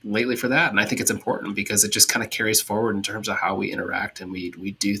lately for that. And I think it's important because it just kind of carries forward in terms of how we interact and we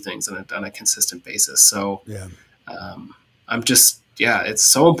do things on a consistent basis. So it's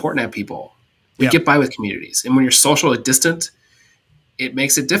so important to have people. We get by with communities. And when you're socially distant, it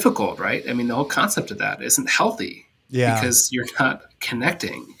makes it difficult, right? I mean, the whole concept of that isn't healthy because you're not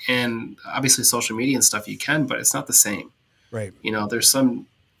connecting. And obviously social media and stuff you can, but it's not the same. Right. You know, there's some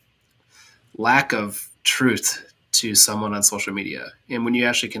lack of truth to someone on social media. And when you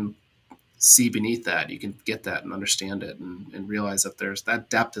actually can see beneath that, you can get that and understand it and realize that there's that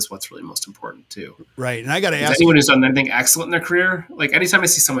depth is what's really most important too. Right. And I got to ask anyone who's done anything excellent in their career, like anytime I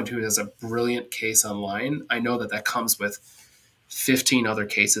see someone who has a brilliant case online, I know that comes with 15 other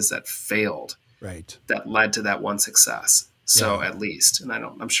cases that failed, right, that led to that one success. So at least, and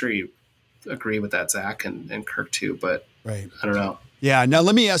I'm sure you agree with that, Zach and Kirk too, but right. I don't know. Yeah. Now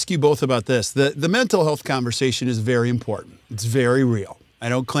let me ask you both about this. The mental health conversation is very important. It's very real. I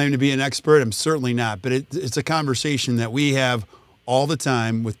don't claim to be an expert. I'm certainly not, but it's a conversation that we have all the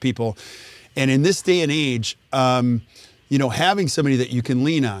time with people. And in this day and age, having somebody that you can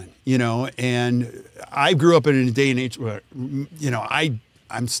lean on, and I grew up in a day and age where,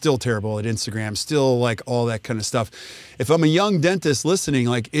 I'm still terrible at Instagram, still like all that kind of stuff. If I'm a young dentist listening,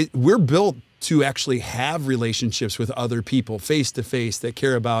 we're built to actually have relationships with other people face to face that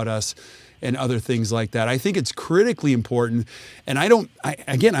care about us and other things like that. I think it's critically important. And I'm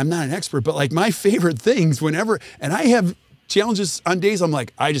not an expert, but like my favorite things and I have challenges on days I'm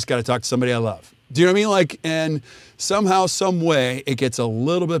like, I just got to talk to somebody I love. Do you know what I mean? And somehow, some way it gets a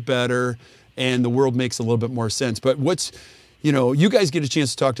little bit better and the world makes a little bit more sense. But you guys get a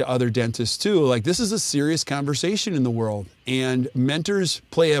chance to talk to other dentists too. Like, this is a serious conversation in the world, and mentors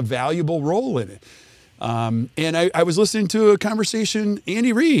play a valuable role in it. And I was listening to a conversation,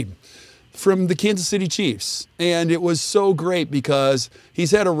 Andy Reid from the Kansas City Chiefs, and it was so great because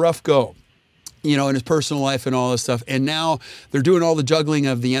he's had a rough go, in his personal life and all this stuff. And now they're doing all the juggling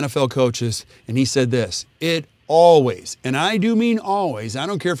of the NFL coaches. And he said this, it always, and I do mean always, I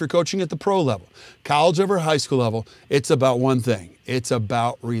don't care if you're coaching at the pro level, college level, or high school level, it's about one thing. It's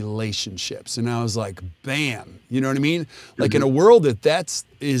about relationships. And I was like, bam, you know what I mean? Like in a world that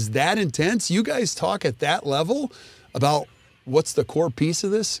is that intense, you guys talk at that level about what's the core piece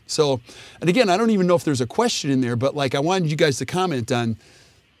of this? So, and again, I don't even know if there's a question in there, but like I wanted you guys to comment on,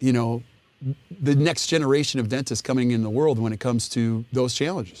 the next generation of dentists coming in the world when it comes to those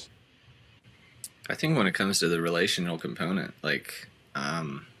challenges. I think when it comes to the relational component,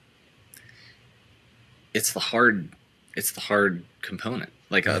 it's the hard component.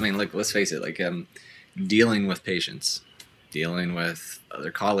 Let's face it, dealing with patients, dealing with other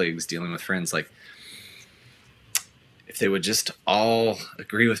colleagues, dealing with friends, if they would just all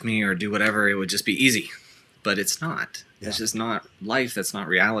agree with me or do whatever, it would just be easy, but it's not. Yeah. It's just not life. That's not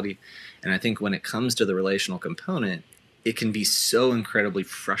reality. And I think when it comes to the relational component, it can be so incredibly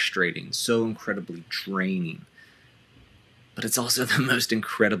frustrating, so incredibly draining, but it's also the most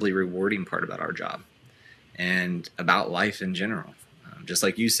incredibly rewarding part about our job and about life in general. Just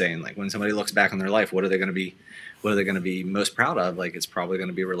like you saying, when somebody looks back on their life, what are they going to be most proud of? It's probably going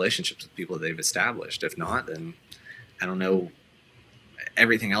to be relationships with people that they've established. If not, then I don't know.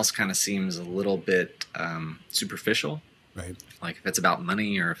 Everything else kind of seems a little bit superficial. Right. Like if it's about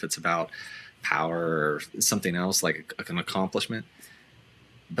money or if it's about power or something else, like an accomplishment.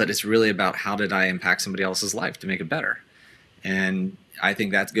 But it's really about how did I impact somebody else's life to make it better? And I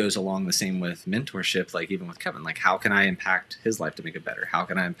think that goes along the same with mentorship, even with Kevin. How can I impact his life to make it better? How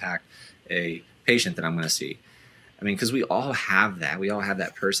can I impact a patient that I'm going to see? I mean, because we all have that. We all have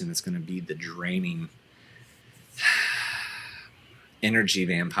that person that's going to be the draining energy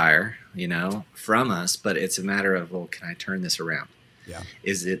vampire, from us. But it's a matter of, well, can I turn this around? Yeah.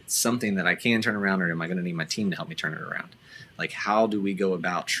 Is it something that I can turn around, or am I going to need my team to help me turn it around? How do we go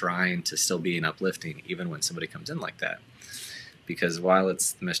about trying to still be an uplifting even when somebody comes in like that? Because while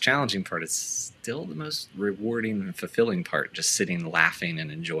it's the most challenging part, it's still the most rewarding and fulfilling part, just sitting, laughing,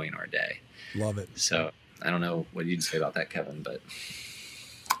 and enjoying our day. Love it. So I don't know what you'd say about that, Kevin, but.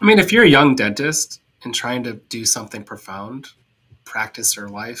 I mean, if you're a young dentist and trying to do something profound, practice or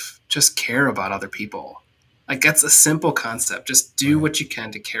life, just care about other people. Like, that's a simple concept. Just do what you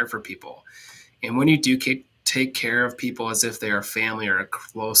can to care for people. And when you do take care of people as if they are family or a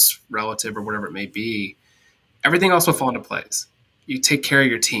close relative or whatever it may be, everything else will fall into place. You take care of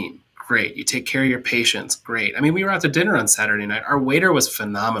your team, great. You take care of your patients, great. I mean, we were out to dinner on Saturday night. Our waiter was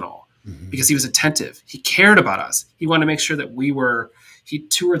phenomenal because he was attentive. He cared about us. He wanted to make sure that he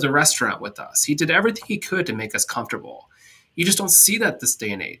toured the restaurant with us. He did everything he could to make us comfortable. You just don't see that this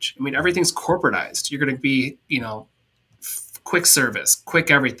day and age. I mean, everything's corporatized. You're going to be, quick service,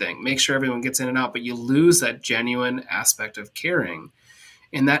 quick everything, make sure everyone gets in and out, but you lose that genuine aspect of caring.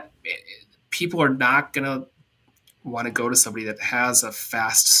 And that people are not going to want to go to somebody that has a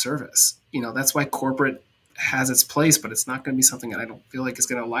fast service. That's why corporate has its place, but it's not going to be something that I don't feel like is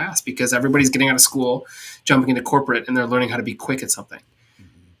going to last, because everybody's getting out of school, jumping into corporate, and they're learning how to be quick at something.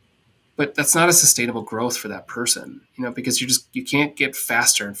 But that's not a sustainable growth for that person, because you can't get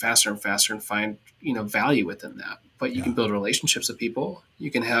faster and faster and faster and find, value within that. But you can build relationships with people.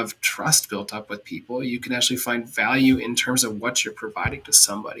 You can have trust built up with people. You can actually find value in terms of what you're providing to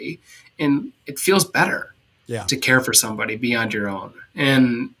somebody. And it feels better to care for somebody beyond your own.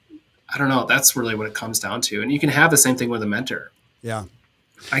 And I don't know, that's really what it comes down to. And you can have the same thing with a mentor. Yeah.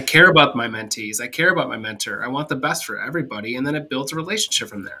 I care about my mentees. I care about my mentor. I want the best for everybody. And then it builds a relationship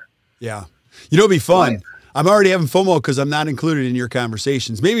from there. Yeah. It'd be fun. I'm already having FOMO because I'm not included in your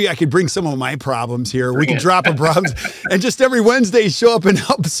conversations. Maybe I could bring some of my problems here. We could drop a problems and just every Wednesday show up and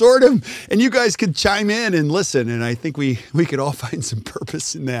help sort them. And you guys could chime in and listen. And I think we could all find some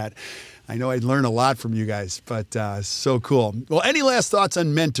purpose in that. I know I'd learn a lot from you guys, but so cool. Well, any last thoughts on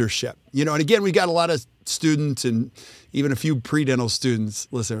mentorship? And again, we got a lot of students and even a few pre-dental students.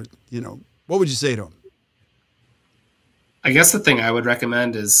 Listen, what would you say to them? I guess the thing I would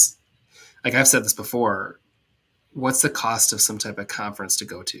recommend is, like I've said this before, what's the cost of some type of conference to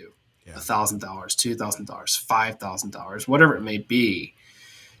go to? $1,000, $2,000, $5,000, whatever it may be.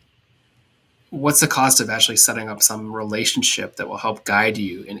 What's the cost of actually setting up some relationship that will help guide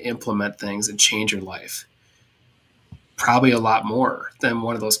you and implement things and change your life? Probably a lot more than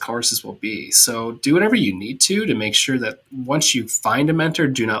one of those courses will be. So do whatever you need to make sure that once you find a mentor,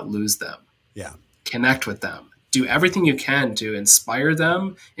 do not lose them. Yeah. Connect with them. Do everything you can to inspire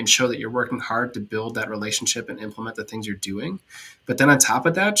them and show that you're working hard to build that relationship and implement the things you're doing. But then on top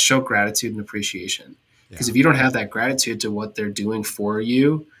of that, show gratitude and appreciation. Because if you don't have that gratitude to what they're doing for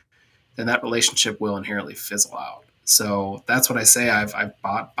you, then that relationship will inherently fizzle out. So that's what I say. I've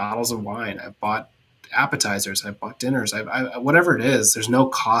bought bottles of wine. I've bought appetizers. I've bought dinners. Whatever it is, there's no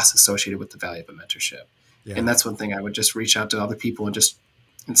cost associated with the value of a mentorship. Yeah. And that's one thing I would just reach out to other people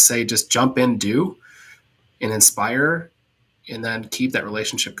and say, just jump in, do, and inspire, and then keep that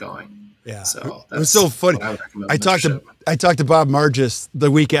relationship going. Yeah. So it was so funny. I talked to Bob Margis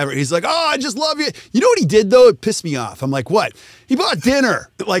the week after. He's like, "Oh, I just love you." You know what he did though? It pissed me off. I'm like, "What?" He bought dinner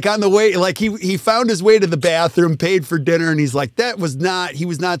like on the way. Like he found his way to the bathroom, paid for dinner, and he's like, he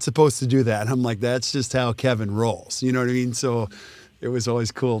was not supposed to do that. And I'm like, that's just how Kevin rolls. You know what I mean? So it was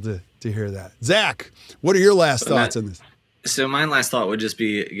always cool to hear that. Zach, what are your last thoughts on this? So my last thought would just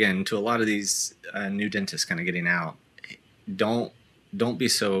be, again, to a lot of these new dentists kind of getting out, don't be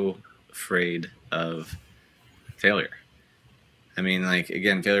so afraid of failure. I mean, like,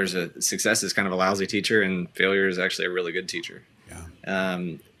 again, success is kind of a lousy teacher, and failure is actually a really good teacher. Yeah.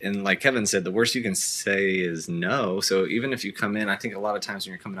 And like Kevin said, the worst you can say is no. So even if you come in, I think a lot of times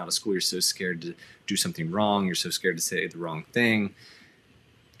when you're coming out of school, you're so scared to do something wrong. You're so scared to say the wrong thing.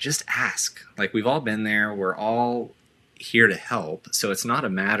 Just ask. Like, we've all been there. We're all here to help. So it's not a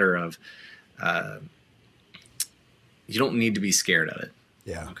matter of, you don't need to be scared of it.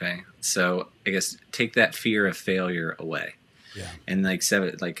 Yeah. Okay. So I guess take that fear of failure away. Yeah. And like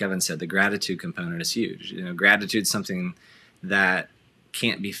Kevin said, the gratitude component is huge. Gratitude is something that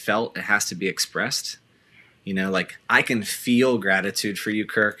can't be felt. It has to be expressed. Like, I can feel gratitude for you,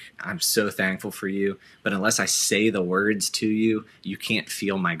 Kirk. I'm so thankful for you. But unless I say the words to you, you can't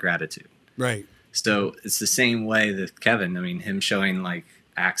feel my gratitude. Right. So it's the same way that Kevin, I mean, him showing like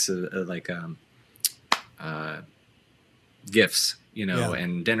acts of gifts,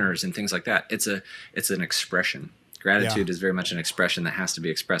 and dinners and things like that. It's an expression. Gratitude is very much an expression that has to be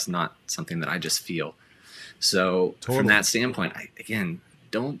expressed, not something that I just feel. So from that standpoint, again,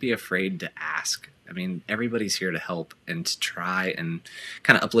 don't be afraid to ask. I mean, everybody's here to help and to try and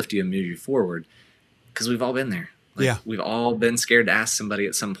kind of uplift you and move you forward, because we've all been there. We've all been scared to ask somebody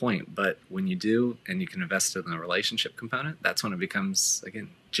at some point, but when you do and you can invest in the relationship component, that's when it becomes, again,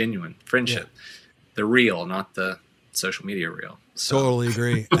 genuine friendship. The real, not the social media real. So. Totally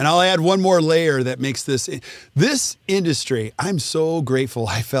agree. And I'll add one more layer that makes this industry. I'm so grateful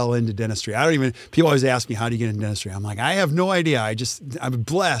I fell into dentistry. People always ask me, how do you get into dentistry? I'm like, I have no idea. I'm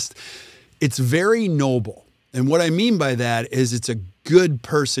blessed. It's very noble. And what I mean by that is it's a good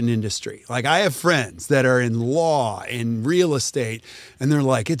person industry. Like, I have friends that are in law and real estate, and they're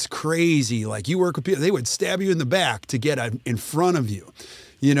like, it's crazy. Like, you work with people, they would stab you in the back to get in front of you,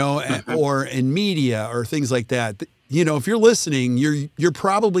 or in media or things like that. If you're listening, you're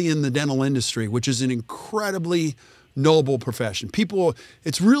probably in the dental industry, which is an incredibly noble profession. People,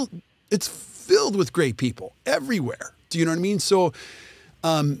 it's filled with great people everywhere. Do you know what I mean? So,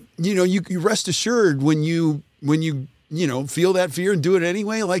 you rest assured when you feel that fear and do it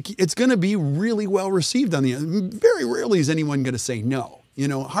anyway, like, it's going to be really well received on the end. Very rarely is anyone going to say no,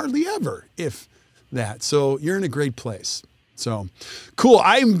 hardly ever, if that. So you're in a great place. So cool.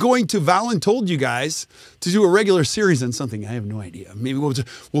 I'm going to, Valen told you guys to do a regular series on something. I have no idea. Maybe we'll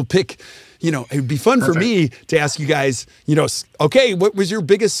pick, it'd be fun for me to ask you guys, okay, what was your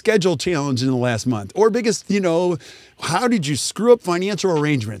biggest schedule challenge in the last month? Or biggest, how did you screw up financial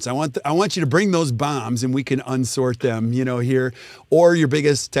arrangements? I want you to bring those bombs and we can unsort them, here, or your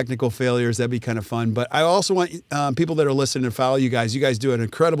biggest technical failures. That'd be kind of fun. But I also want people that are listening to follow you guys. You guys do an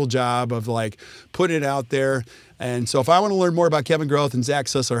incredible job of putting it out there. And so if I want to learn more about Kevin Groth and Zach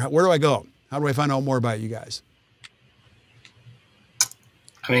Sisler, where do I go? How do I find out more about you guys?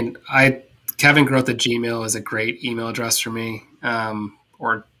 I mean, Kevin Groth at Gmail is a great email address for me,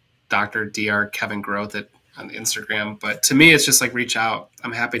 or Dr. Dr. Kevin Groth on Instagram. But to me, it's just reach out.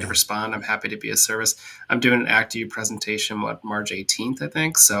 I'm happy to respond. I'm happy to be of service. I'm doing an ActU presentation, March 18th, I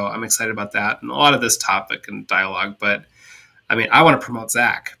think. So I'm excited about that and a lot of this topic and dialogue. But I mean, I want to promote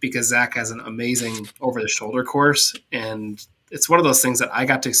Zach because Zach has an amazing over-the-shoulder course, and it's one of those things that I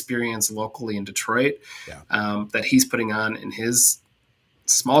got to experience locally in Detroit, that he's putting on in his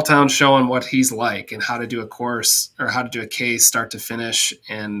small town, showing what he's like and how to do a course or how to do a case start to finish.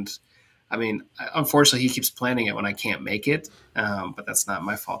 And I mean, unfortunately, he keeps planning it when I can't make it, but that's not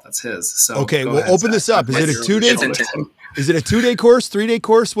my fault. That's his. So okay, we'll open this up. Is it a 2-day? Is it a 2-day course, 3-day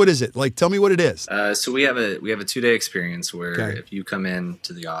course? What is it? Tell me what it is. So we have a 2-day experience where if you come in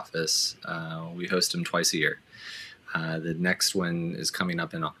to the office, we host them twice a year. The next one is coming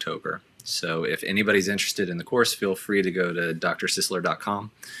up in October. So if anybody's interested in the course, feel free to go to drsisler.com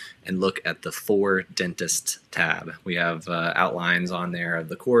and look at the For Dentist tab. We have outlines on there of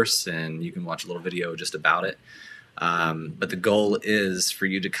the course, and you can watch a little video just about it. But the goal is for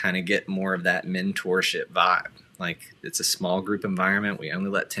you to kind of get more of that mentorship vibe. It's a small group environment. We only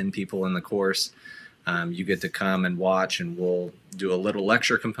let 10 people in the course. You get to come and watch, and we'll do a little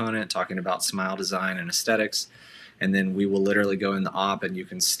lecture component talking about smile design and aesthetics. And then we will literally go in the op, and you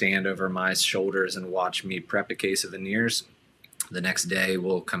can stand over my shoulders and watch me prep a case of veneers. The next day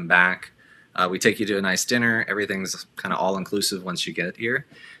we'll come back. We take you to a nice dinner. Everything's kind of all-inclusive once you get here.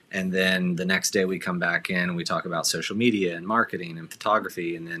 And then the next day we come back in and we talk about social media and marketing and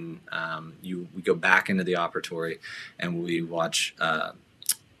photography. And then we go back into the operatory and we watch a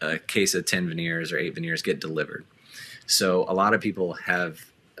case of 10 veneers or 8 veneers get delivered. So a lot of people have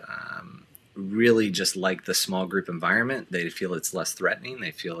really just like the small group environment. They feel it's less threatening.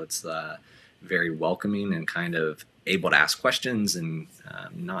 They feel it's very welcoming and kind of able to ask questions, and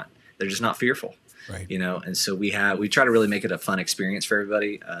they're just not fearful. Right. And so we try to really make it a fun experience for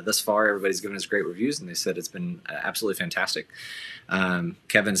everybody. Thus far, everybody's given us great reviews, and they said it's been absolutely fantastic.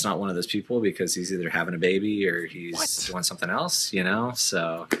 Kevin's not one of those people because he's either having a baby or he's doing something else,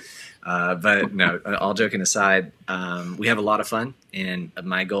 so, but no, all joking aside, we have a lot of fun, and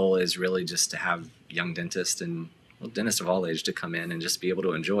my goal is really just to have young dentists and dentists of all age to come in and just be able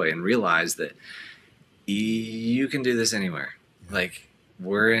to enjoy and realize that you can do this anywhere. Yeah.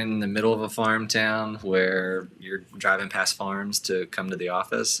 We're in the middle of a farm town where you're driving past farms to come to the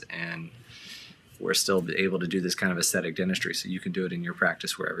office, and we're still able to do this kind of aesthetic dentistry. So you can do it in your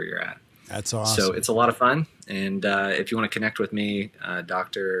practice wherever you're at. That's awesome. So it's a lot of fun. And if you want to connect with me,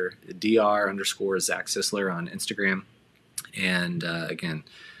 Dr. Dr. Zach Sisler on Instagram. And again,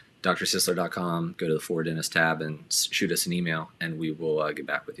 drsisler.com, go to the For Dentist tab and shoot us an email, and we will get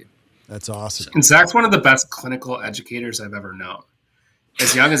back with you. That's awesome. And Zach's one of the best clinical educators I've ever known.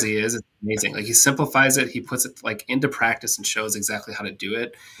 As young as he is, it's amazing. He simplifies it. He puts it into practice and shows exactly how to do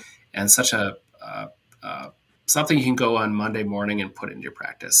it. And such a something you can go on Monday morning and put into your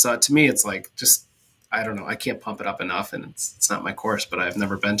practice. So to me, it's just, I don't know. I can't pump it up enough, and it's not my course, but I've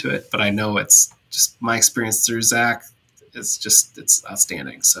never been to it. But I know it's just my experience through Zach. It's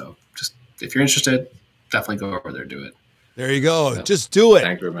outstanding. So just if you're interested, definitely go over there, do it. There you go. Just do it.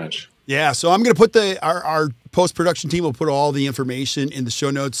 Thank you very much. Yeah, so I'm going to put our post-production team will put all the information in the show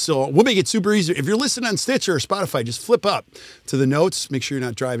notes. So we'll make it super easy. If you're listening on Stitcher or Spotify, just flip up to the notes. Make sure you're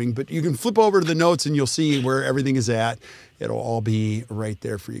not driving, but you can flip over to the notes and you'll see where everything is at. It'll all be right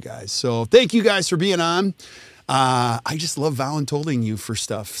there for you guys. So thank you guys for being on. I just love voluntolding you for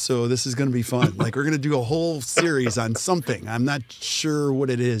stuff. So this is going to be fun. Like we're going to do a whole series on something. I'm not sure what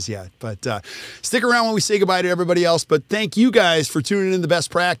it is yet, but stick around when we say goodbye to everybody else. But thank you guys for tuning in to the Best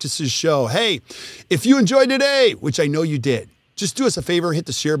Practices Show. Hey, if you enjoyed today, which I know you did, just do us a favor, hit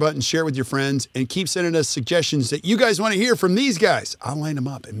the share button, share it with your friends, and keep sending us suggestions that you guys want to hear from these guys. I'll line them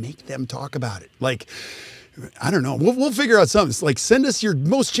up and make them talk about it. Like, I don't know. We'll figure out something. Like send us your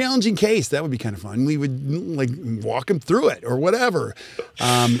most challenging case. That would be kind of fun. We would like walk them through it or whatever.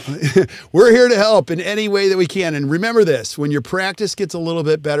 We're here to help in any way that we can. And remember this, when your practice gets a little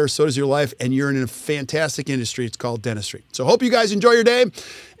bit better, so does your life. And you're in a fantastic industry. It's called dentistry. So hope you guys enjoy your day.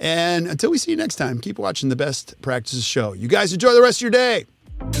 And until we see you next time, keep watching the Best Practices Show. You guys enjoy the rest of your day.